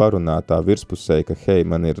 parunāt tā virspusē, ka, hei,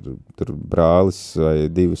 man ir tur brālis vai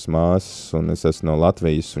 2 māsas, un es esmu no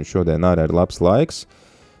Latvijas, un šodien ārā ir labs laiks,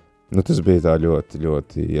 tas bija tā ļoti,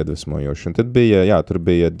 ļoti iedvesmojoši. Un tad bija, tur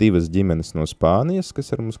bija 2 ģimenes no Spānijas, kas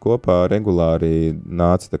ar mums kopā regulāri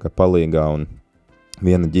nāca tā kā palīgā, un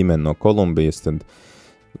viena ģimene no Kolumbijas, tad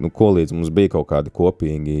ko līdz mums bija kaut kādi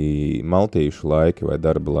kopīgi maltīšu laiki vai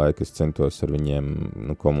darba laiki, es centos ar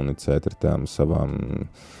viņiem komunicēt ar tām savām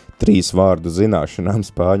 3 vārdu zināšanām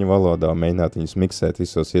spāņu valodā, mēģināt viņus miksēt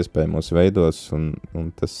visos iespējamos veidos, un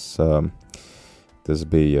tas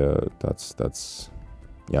bija tāds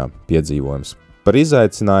piedzīvojums. Par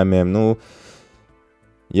izaicinājumiem,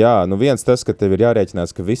 viens tas, ka tev ir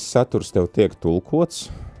jārēķinās, ka viss saturs tev tiek tulkots,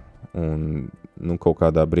 un kaut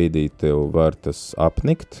kādā brīdī tev var tas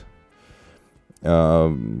apnikt.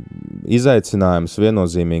 Izaicinājums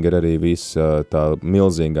viennozīmīgi ir arī visa tā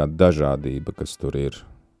milzīgā dažādība, kas tur ir.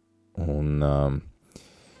 Un,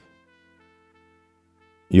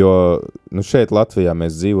 jo šeit Latvijā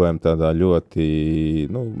mēs dzīvojam tādā ļoti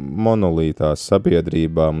monolītā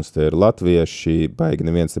sabiedrībā, mums te ir latvieši,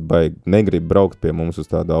 neviens negrib braukt pie mums uz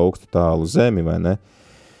tādu augstu tālu zemi, vai ne?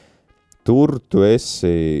 Tur tu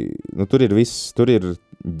esi, tur ir viss, tur ir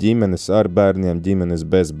ģimenes ar bērniem, ģimenes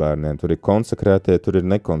bez bērniem, tur ir konsekrētie, tur ir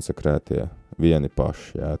nekonsekrētie vieni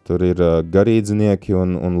paši, jā. Tur ir garīdznieki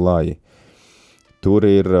un laji. Tur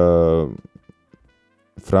ir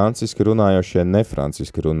franciski runājošie,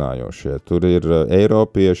 nefranciski runājošie, tur ir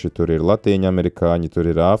eiropieši, tur ir latīņamerikāņi,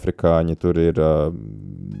 tur ir āfrikāņi, tur ir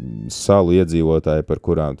salu iedzīvotāji, par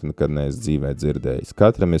kurām tu nekad neesi dzīvē dzirdējis.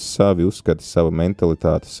 Katram ir savi uzskati, savu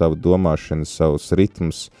mentalitāti, savu domāšanu, savus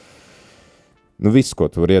ritmus, viss, ko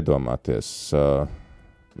tu var iedomāties,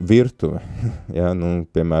 virtuve, ja,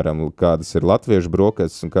 piemēram, kādas ir latviešu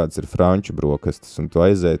brokastis un kādas ir franču brokastis, un tu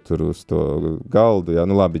aizēji tur uz to galdu, ja,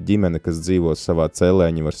 labi, ģimene, kas dzīvo savā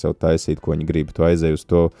cēlēņi, var sev taisīt, ko viņi grib, tu aizēji uz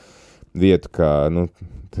to vietu, kā,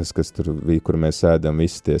 tas, kas tur bija, kur mēs ēdam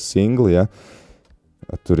visi tie singli, ja,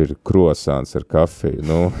 tur ir krosāns ar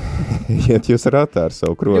kafiju, iet jūs ratā ar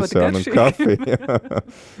savu krosānu un kafiju, ja.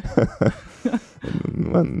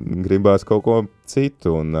 Man gribās kaut ko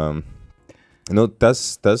citu, un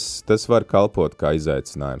tas var kalpot kā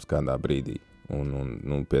izaicinājums kādā brīdī,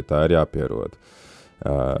 un pie tā ir jāpierod.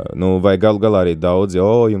 Vai galā arī daudzi,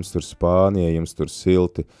 jums tur Spānija, jums tur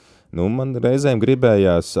silti. Man reizēm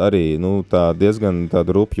gribējās arī, tā diezgan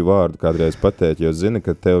tādu rupju vārdu kādreiz pateikt, jo zini,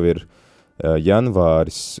 ka tev ir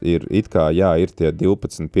janvāris, ir it kā, ir tie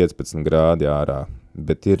 12-15 grādi ārā,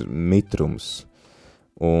 bet ir mitrums,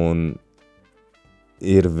 un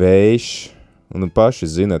ir vējš, un paši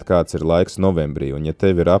zināt, kāds ir laiks novembrī, un ja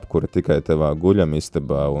tev ir apkura tikai tavā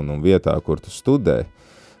guļamistabā un vietā, kur tu studē,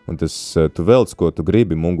 un tas tu velc, ko tu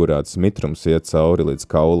gribi, mugurā tas mitrums iet cauri līdz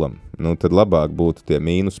kaulam, tad labāk būtu tie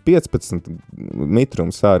 -15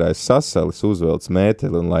 mitrums ārā sasalis, uzvelc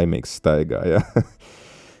mēteli un laimīgs staigā, ja?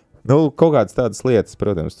 Kaut kādas tādas lietas,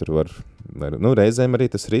 protams, tur var reizēm arī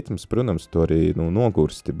tas ritms, protams, tu arī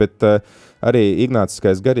nogursti, bet arī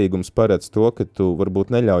ignāciskais garīgums paredz to, ka tu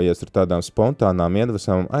varbūt neļaujies ar tādām spontānām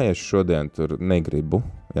iedvesmām, es šodien tur negribu,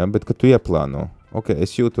 ja, bet ka tu ieplāno,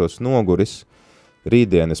 es jūtos noguris,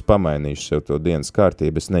 rītdien es pamainīšu sev to dienas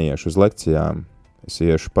kārtību, es neiešu uz lekcijām, es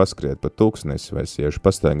iešu paskriet pa tūkstnesi, vai es iešu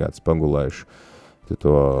pastaigāts, pagulēšu, tu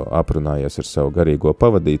to aprunājies ar savu garīgo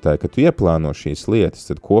pavadītāju, ka tu ieplāno šīs lietas,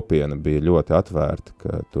 tad kopiena bija ļoti atvērta,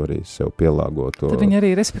 ka tu arī sev pielāgo to. Tad viņi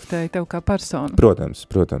arī respektēja tev kā personu. Protams,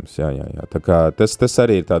 jā. Tā kā tas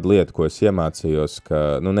arī ir tāda lieta, ko es iemācījos,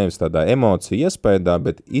 ka, nevis tādā emocija iespējā,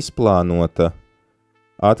 bet izplānota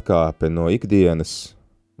atkāpe no ikdienas,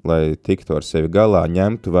 lai tiktu ar sevi galā,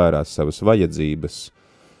 ņemtu vērā savas vajadzības,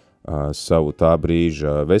 savu tā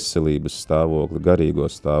brīža veselības stāvokli, garīgo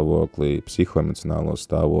stāvokli, psihoemocionālo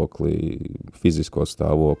stāvokli, fizisko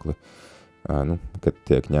stāvokli, kad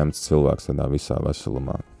tiek ņemts cilvēks tādā visā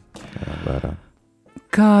veselumā vērā.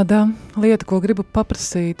 Kāda lieta, ko gribu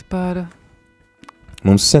paprasīt par...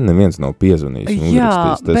 Mums sen neviens nav piezvanījis un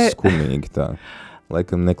uzrakstījis, tas skumīgi tā.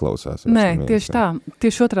 Laikam neklausās. Nē, tieši tā,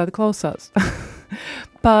 tieši otrādi klausās.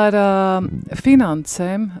 Par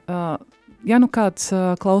finansēm... Ja kāds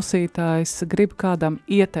klausītājs grib kādam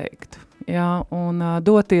ieteikt, un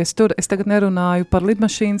doties tur, es tagad nerunāju par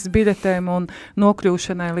lidmašīnas biļetēm un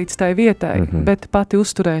nokļūšanai līdz tai vietai, bet pati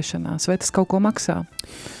uzturēšanās, vai tas kaut ko maksā?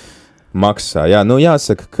 Maksā, jā.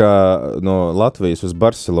 Jāsaka, ka no Latvijas uz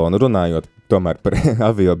Barcelonu runājot tomēr par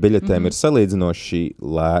avio biļetēm ir salīdzinoši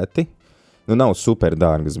lēti. nav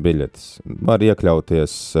superdārgas biļetes. Var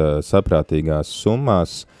iekļauties saprātīgās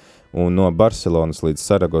summās, un no Barcelonas līdz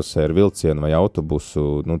Saragosai ar vilcienu vai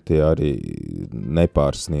autobusu, tie arī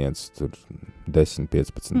nepārsniedz tur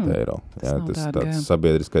 10-15 eiro. Jā, tas tāds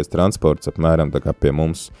sabiedriskais transports apmēram tā kā pie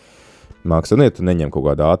mums maksā. Ja tu neņem kaut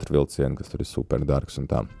kādu ātru vilcienu, kas tur ir superdārgs un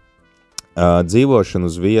tā. Dzīvošana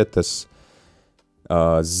uz vietas,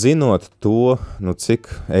 zinot to, cik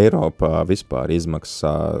Eiropā vispār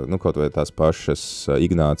izmaksā, kaut vai tās pašas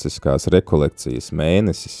ignāciskās rekolekcijas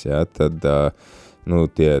mēnesis, ja, tad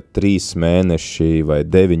tie 3 mēneši vai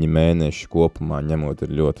 9 mēneši kopumā ņemot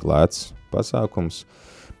ir ļoti lēts pasākums.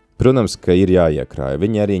 Protams, ka ir jāiekrāja.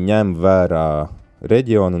 Viņi arī ņem vērā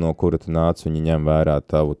reģionu, no kura tu nāc, viņi ņem vērā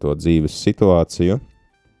tavu to dzīves situāciju.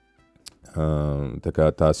 Tā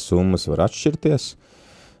kā tās summas var atšķirties.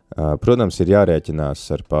 Protams, ir jārēķinās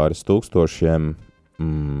ar pāris tūkstošiem,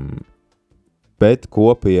 bet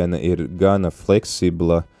kopiena ir gana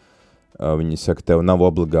fleksibla. Viņi saka, tev nav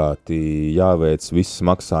obligāti jāveic viss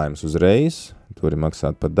maksājums uzreiz, tu vari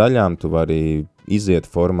maksāt pa daļām, tu vari iziet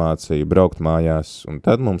formāciju, braukt mājās, un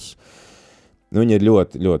tad mums, viņi ir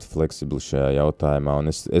ļoti, ļoti fleksibli šajā jautājumā,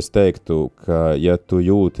 un es teiktu, ka ja tu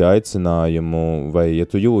jūti aicinājumu, vai ja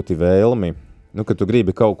tu jūti vēlmi, ka tu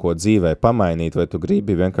gribi kaut ko dzīvē pamainīt, vai tu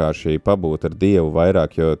gribi vienkārši pabūt ar Dievu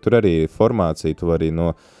vairāk, jo tur arī formācija, tu vari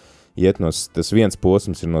tas viens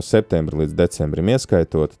posms ir no septembra līdz decembrim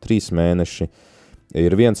ieskaitot, 3 mēneši,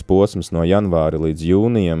 ir viens posms no janvāra līdz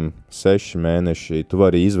jūnijam, 6 mēneši, tu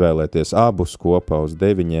vari izvēlēties abus kopā uz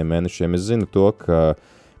 9 mēnešiem. Es zinu to, ka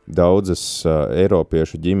daudzas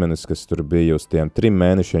eiropiešu ģimenes, kas tur bija uz tiem 3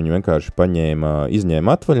 mēnešiem, viņi vienkārši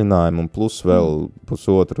izņēma atvaļinājumu un plus vēl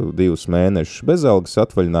 1,5-2 mēnešus bezalgas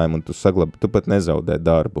atvaļinājumu, un tu pat nezaudē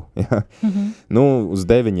darbu. Ja? Uz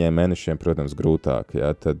 9 mēnešiem, protams, grūtāk.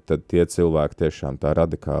 Ja? Tad tie cilvēki tiešām tā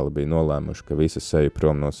radikāli bija nolēmuši, ka visi seju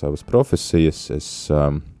prom no savas profesijas. Es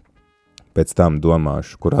pēc tam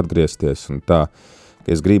domāšu, kur atgriezties un tā,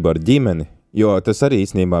 ka es gribu ar ģimeni, jo tas arī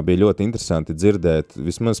īstenībā bija ļoti interesanti dzirdēt,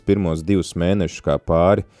 vismaz pirmos 2 mēnešus kā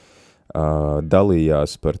pāri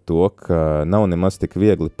dalījās par to, ka nav nemaz tik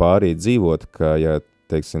viegli pārī dzīvot, ka, ja,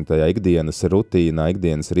 teiksim, tajā ikdienas rutīnā,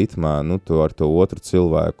 ikdienas ritmā, tu ar to otru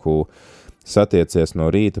cilvēku satiecies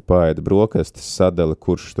no rīta, paēd brokastis, sadali,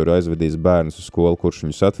 kurš tur aizvedīs bērnus uz skolu, kurš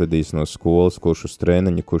viņus atvedīs no skolas, kurš uz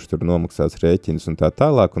treniņu, kurš tur nomaksās rēķinus un tā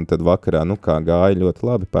tālāk, un tad vakarā, kā gāja ļoti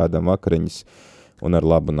labi, pēdām vakariņas un ar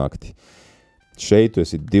labu nakti. Šeit tu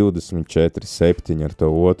esi 24/7 ar to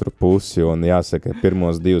otru pusi, un jāsaka,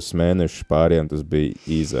 pirmos 2 mēnešus pāriem tas bija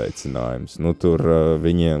izaicinājums. Tur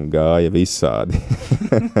viņiem gāja visādi.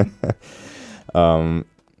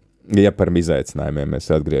 Ja par izaicinājumiem mēs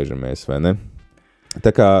atgriežamies, vai ne?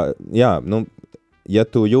 Tā kā, jā, ja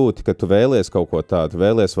tu jūti, ka tu vēlies kaut ko tādu,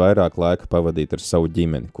 vēlies vairāk laika pavadīt ar savu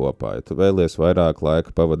ģimeni kopā, ja tu vēlies vairāk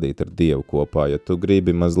laika pavadīt ar Dievu kopā, ja tu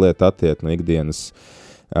gribi mazliet attiet no ikdienas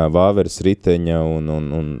vāveres riteņa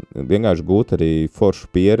un vienkārši gūt arī foršu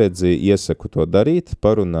pieredzi, iesaku to darīt,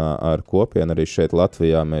 parunā ar kopienu, arī šeit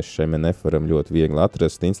Latvijā mēs S09E009 varam ļoti viegli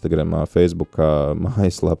atrast Instagramā, Facebookā,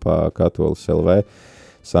 mājaslapā, Katolis LV,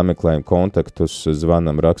 sameklējam kontaktus,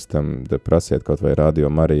 zvanam, rakstam, prasiet kaut vai Radio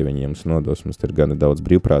Marija, viņi jums nodos, mums ir gana daudz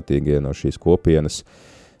brīvprātīgie no šīs kopienas,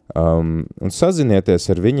 un sazinieties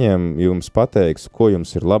ar viņiem, jums pateiks, ko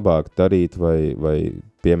jums ir labāk darīt vai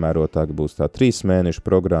piemērotāk būs tā 3 mēnešu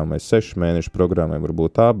programma vai 6 mēnešu programma, vai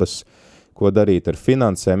varbūt abas, ko darīt ar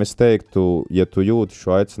finansēm. Es teiktu, ja tu jūti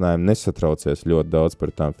šo aicinājumu, nesatraucies ļoti daudz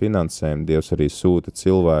par tām finansēm, Dievs arī sūta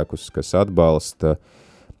cilvēkus, kas atbalsta.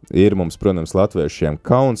 Ir mums, protams, latviešiem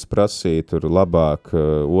kauns prasīt, tur labāk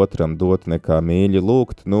otram dot nekā mīļi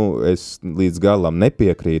lūgt. Es līdz galam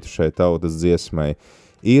nepiekrītu šai tautas dziesmai.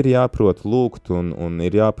 Ir jāprot lūgt un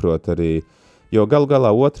ir jāprot arī, jo galu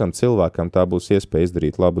galā otram cilvēkam tā būs iespēja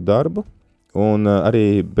izdarīt labu darbu, un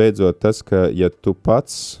arī beidzot tas, ka ja tu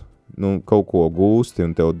pats kaut ko gūsti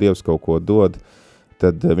un tev Dievs kaut ko dod,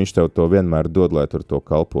 tad viņš tev to vienmēr dod, lai tur to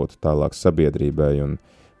kalpotu tālāk sabiedrībai, un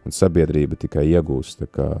sabiedrība tikai iegūst, tā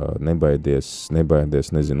kā nebaidies,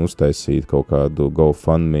 uztaisīt kaut kādu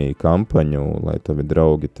GoFundMe kampaņu, lai tavi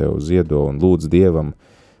draugi tev ziedo un lūdz Dievam,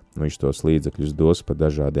 viņš tos līdzekļus dos pa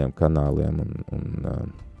dažādiem kanāliem, un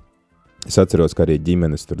es atceros, ka arī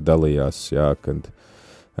ģimenes tur dalījās, jā, kad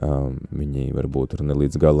viņi varbūt tur ne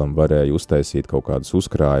līdz galam varēja uztaisīt kaut kādus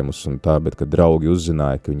uzkrājumus un tā, bet kad draugi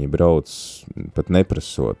uzzināja, ka viņi brauc pat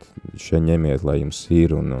neprasot, šeit ņemiet, lai jums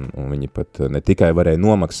ir, un viņi pat ne tikai varēja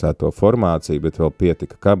nomaksāt to formāciju, bet vēl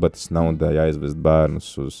pietika kabatas naudai aizvest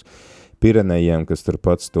bērnus uz Pirenejiem, kas tur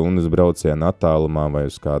pat stundas braucienu attālumā vai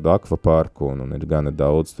uz kādu akvaparku, un ir gana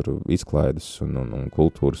daudz tur izklaides un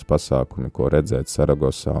kultūras pasākumi, ko redzēt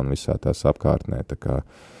Saragosā un visā tās apkārtnē, tā kā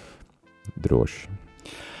droši.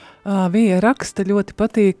 Vija raksta ļoti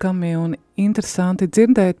patīkami un interesanti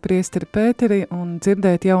dzirdēt priesteri Pēteri un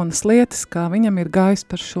dzirdēt jaunas lietas, kā viņam ir gājis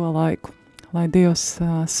par šo laiku. Lai Dievs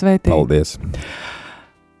svētī. Paldies!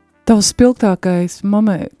 Tavs spilgtākais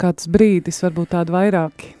kāds brīdis, varbūt tādi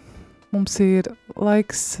vairāki. Mums ir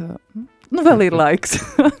laiks, vēl ir laiks.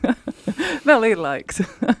 Vēl ir laiks.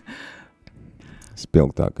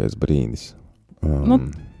 Spilgtākais brīdis.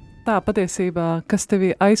 Tā patiesībā, kas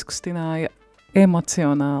tevi aizkustināja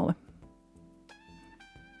emocionāli?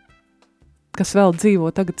 Kas vēl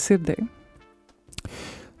dzīvo tagad sirdī?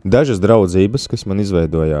 Dažas draudzības, kas man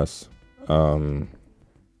izveidojās,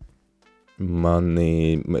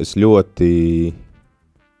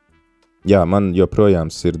 man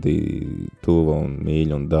joprojām sirdī tuva un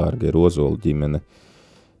mīļa un dārga ir Ozolu ģimene,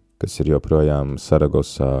 kas ir joprojām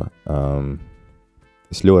Saragosā.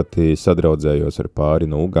 Es ļoti sadraudzējos ar pāri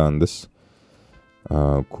no Ugandas,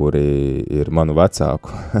 kuri ir manu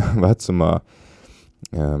vecāku vecumā,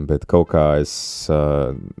 bet kaut kā es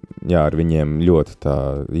ar viņiem ļoti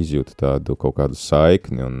izjūtu tādu kaut kādu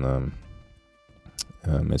saikni, un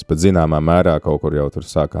mēs pat zināmā mērā kaut kur jau tur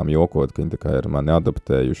sākām jokot, ka viņi tā kā ir mani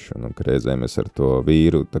adoptējuši, un reizēm es ar to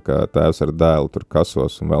vīru, tā kā tēvs ar dēlu tur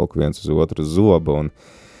kasos un velku viens uz otru zobu, un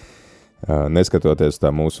neskatoties tā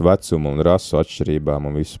mūsu vecumu un rasu atšķirībām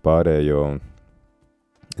un visu pārējo.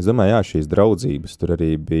 Es domāju, šīs draudzības, tur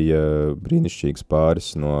arī bija brīnišķīgs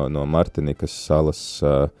pāris no Martinikas salas,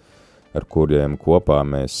 ar kuriem kopā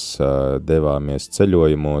mēs devāmies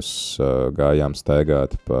ceļojumos, gājām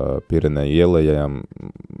staigāt pa Pireneju ielejām.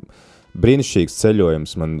 Brīnišķīgs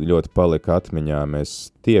ceļojums man ļoti palika atmiņā.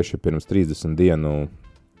 Mēs tieši pirms 30 dienu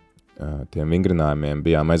tiem vingrinājumiem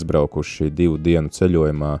bijām aizbraukuši 2 dienu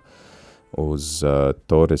ceļojumā uz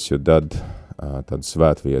Torres Ciudad, tādu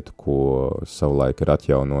svētvietu, ko savulaik ir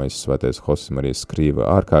atjaunojis svētais Josemarijas Skrīva.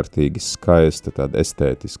 Ārkārtīgi skaista, tāda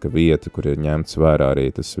estētiska vieta, kur ir ņemts vērā arī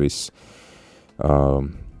tas viss,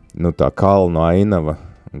 tā kalnu ainava,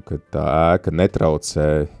 un kad tā ēka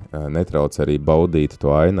netraucē arī baudīt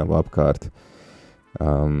to ainavu apkārt.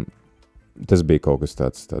 Tas bija kaut kas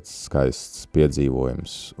tāds skaists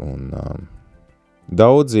piedzīvojums, un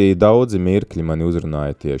Daudzi mirkļi mani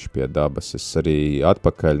uzrunāja tieši pie dabas. Es arī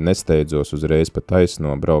atpakaļ nesteidzos uzreiz pa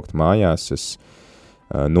taisno braukt mājās. Es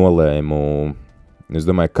nolēmu, es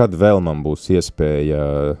domāju, kad vēl man būs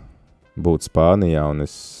iespēja būt Spānijā, un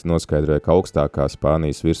es noskaidroju, ka augstākā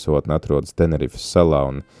Spānijas virsotne atrodas Tenerifes salā,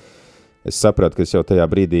 un es sapratu, ka es jau tajā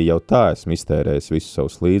brīdī jau esmu iztērējis visus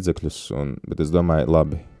savus līdzekļus, bet es domāju,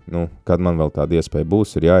 labi, kad man vēl tāda iespēja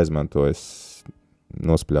būs, ir jāizmanto, es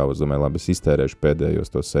nospļāvu, es domāju, labi, es iztērēšu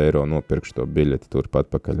pēdējos tos eiro, nopirkšu to biļeti turpat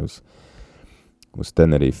pakaļ uz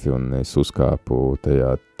Tenerifi, un es uzkāpu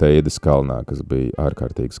tajā Teides kalnā, kas bija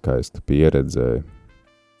ārkārtīgi skaista pieredze,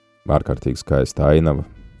 ārkārtīgi skaista ainava.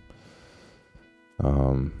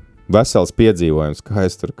 Vesels piedzīvojums, kā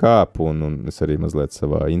es tur kāpu, un es arī mazliet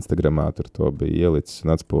savā Instagramā tur to biju ielicis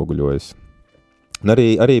un atspoguļojis. Un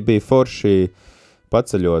arī bija forši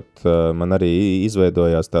paceļot, man arī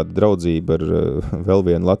izveidojās tāda draudzība ar vēl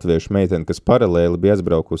vienu latviešu meiteni, kas paralēli bija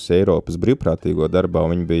aizbraukusi Eiropas brīvprātīgo darbā,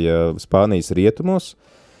 un viņa bija Spānijas rietumos.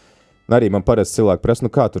 Un arī man parasti cilvēki prasa,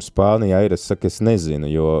 kā tur Spānijā ir, es saku, es nezinu,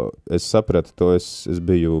 jo es sapratu to, es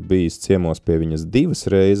biju bijis ciemos pie viņas 2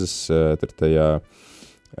 reizes, tur tajā,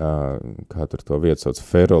 kā tur to vietu sauc,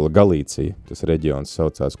 Ferola Galīcija, tas reģions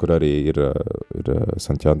saucās, kur arī ir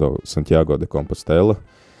Santiago de Compostela.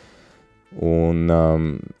 Un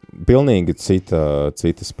pilnīgi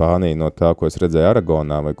cita Spānija no tā, ko es redzēju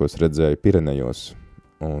Aragonā vai ko es redzēju Pirenejos.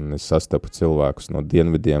 Un es sastapu cilvēkus no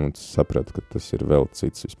dienvidiem un sapratu, ka tas ir vēl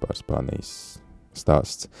cits vispār Spānijas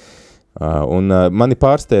stāsts. Un mani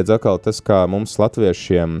pārsteidz atkal tas, kā mums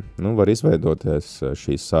latviešiem var izveidoties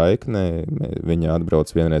šī saikne. Viņa atbrauc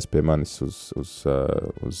vienreiz pie manis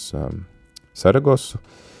uz Saragosu.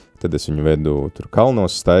 Tad es viņu vedu tur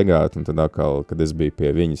kalnos staigāt, un tad atkal, kad es biju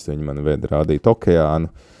pie viņas, viņi mani veda rādīt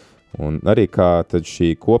okeānu. Un arī kā tad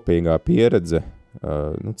šī kopīgā pieredze,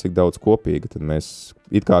 cik daudz kopīga, tad mēs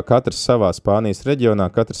it kā katrs savā Spānijas reģionā,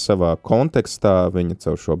 katrs savā kontekstā, viņa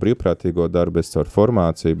caur šo brīvprātīgo darbu, es caur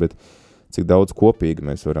formāciju, bet cik daudz kopīgi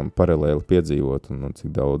mēs varam paralēli piedzīvot, un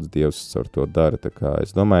cik daudz Dievs caur to dara. Tā kā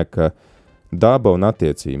es domāju, ka daba un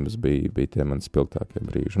attiecības bija tie mani spilgtākie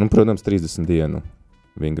brīži. Un, protams, 30 dienu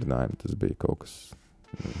vingrinājumi, tas bija kaut kas.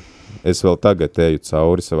 Es vēl tagad eju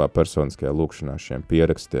cauri savā personiskajā lūkšanā šiem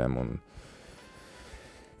pierakstiem, un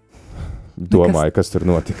domāju, kas tur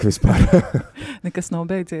notika vispār. Nekas nav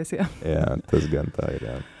beidzies, jā. Jā, tas gan tā ir,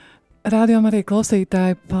 jā. Rādījām arī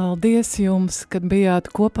klausītāji, paldies jums, kad bijāt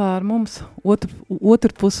kopā ar mums. Otru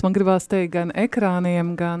pusi man gribās teikt gan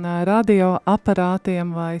ekrāniem, gan radio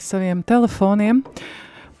aparātiem vai saviem telefoniem.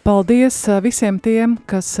 Paldies visiem tiem,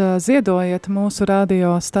 kas ziedojat mūsu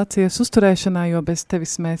radio stacijas uzturēšanā, jo bez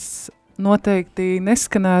tevis mēs noteikti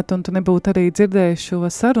neskanētu un tu nebūtu arī dzirdējuši šo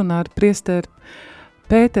sarunu ar priesteri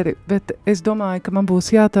Pēteri, bet es domāju, ka man būs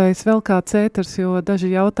jātais vēl kāds ēters, jo daži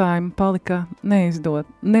jautājumi palika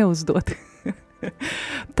neuzdoti.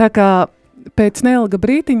 Tā kā pēc neilga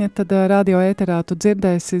brītiņa, tad radio ēterā tu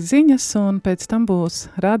dzirdēsi ziņas, un pēc tam būs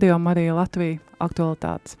Radio Marija Latvija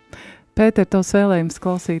aktualitātes. Pēter, tavs vēlējums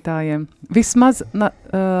klausītājiem. Vismaz,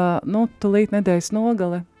 tulīt nedēļas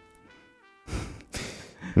nogale.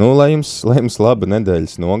 Lai jums laba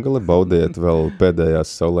nedēļas nogale, baudiet vēl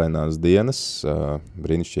pēdējās saulainās dienas,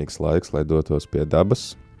 brīnišķīgs laiks, lai dotos pie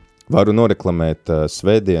dabas. Varu noreklamēt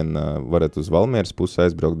svētdien, varat uz Valmieras pusi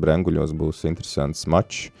aizbraukt, Brenguļos būs interesants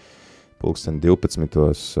mačs,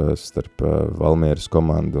 12:00 starp Valmieras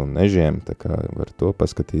komandu un Ežiem, tā kā var to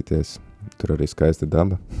paskatīties, tur arī skaista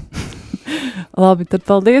daba. Labi, tad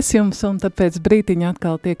paldies jums, un tad pēc brītiņa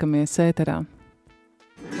atkal tiekamies ēterā.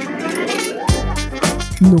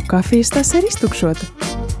 Kafijas tas ir iztukšota.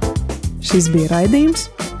 Šis bija raidījums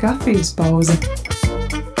Kafijas pauze.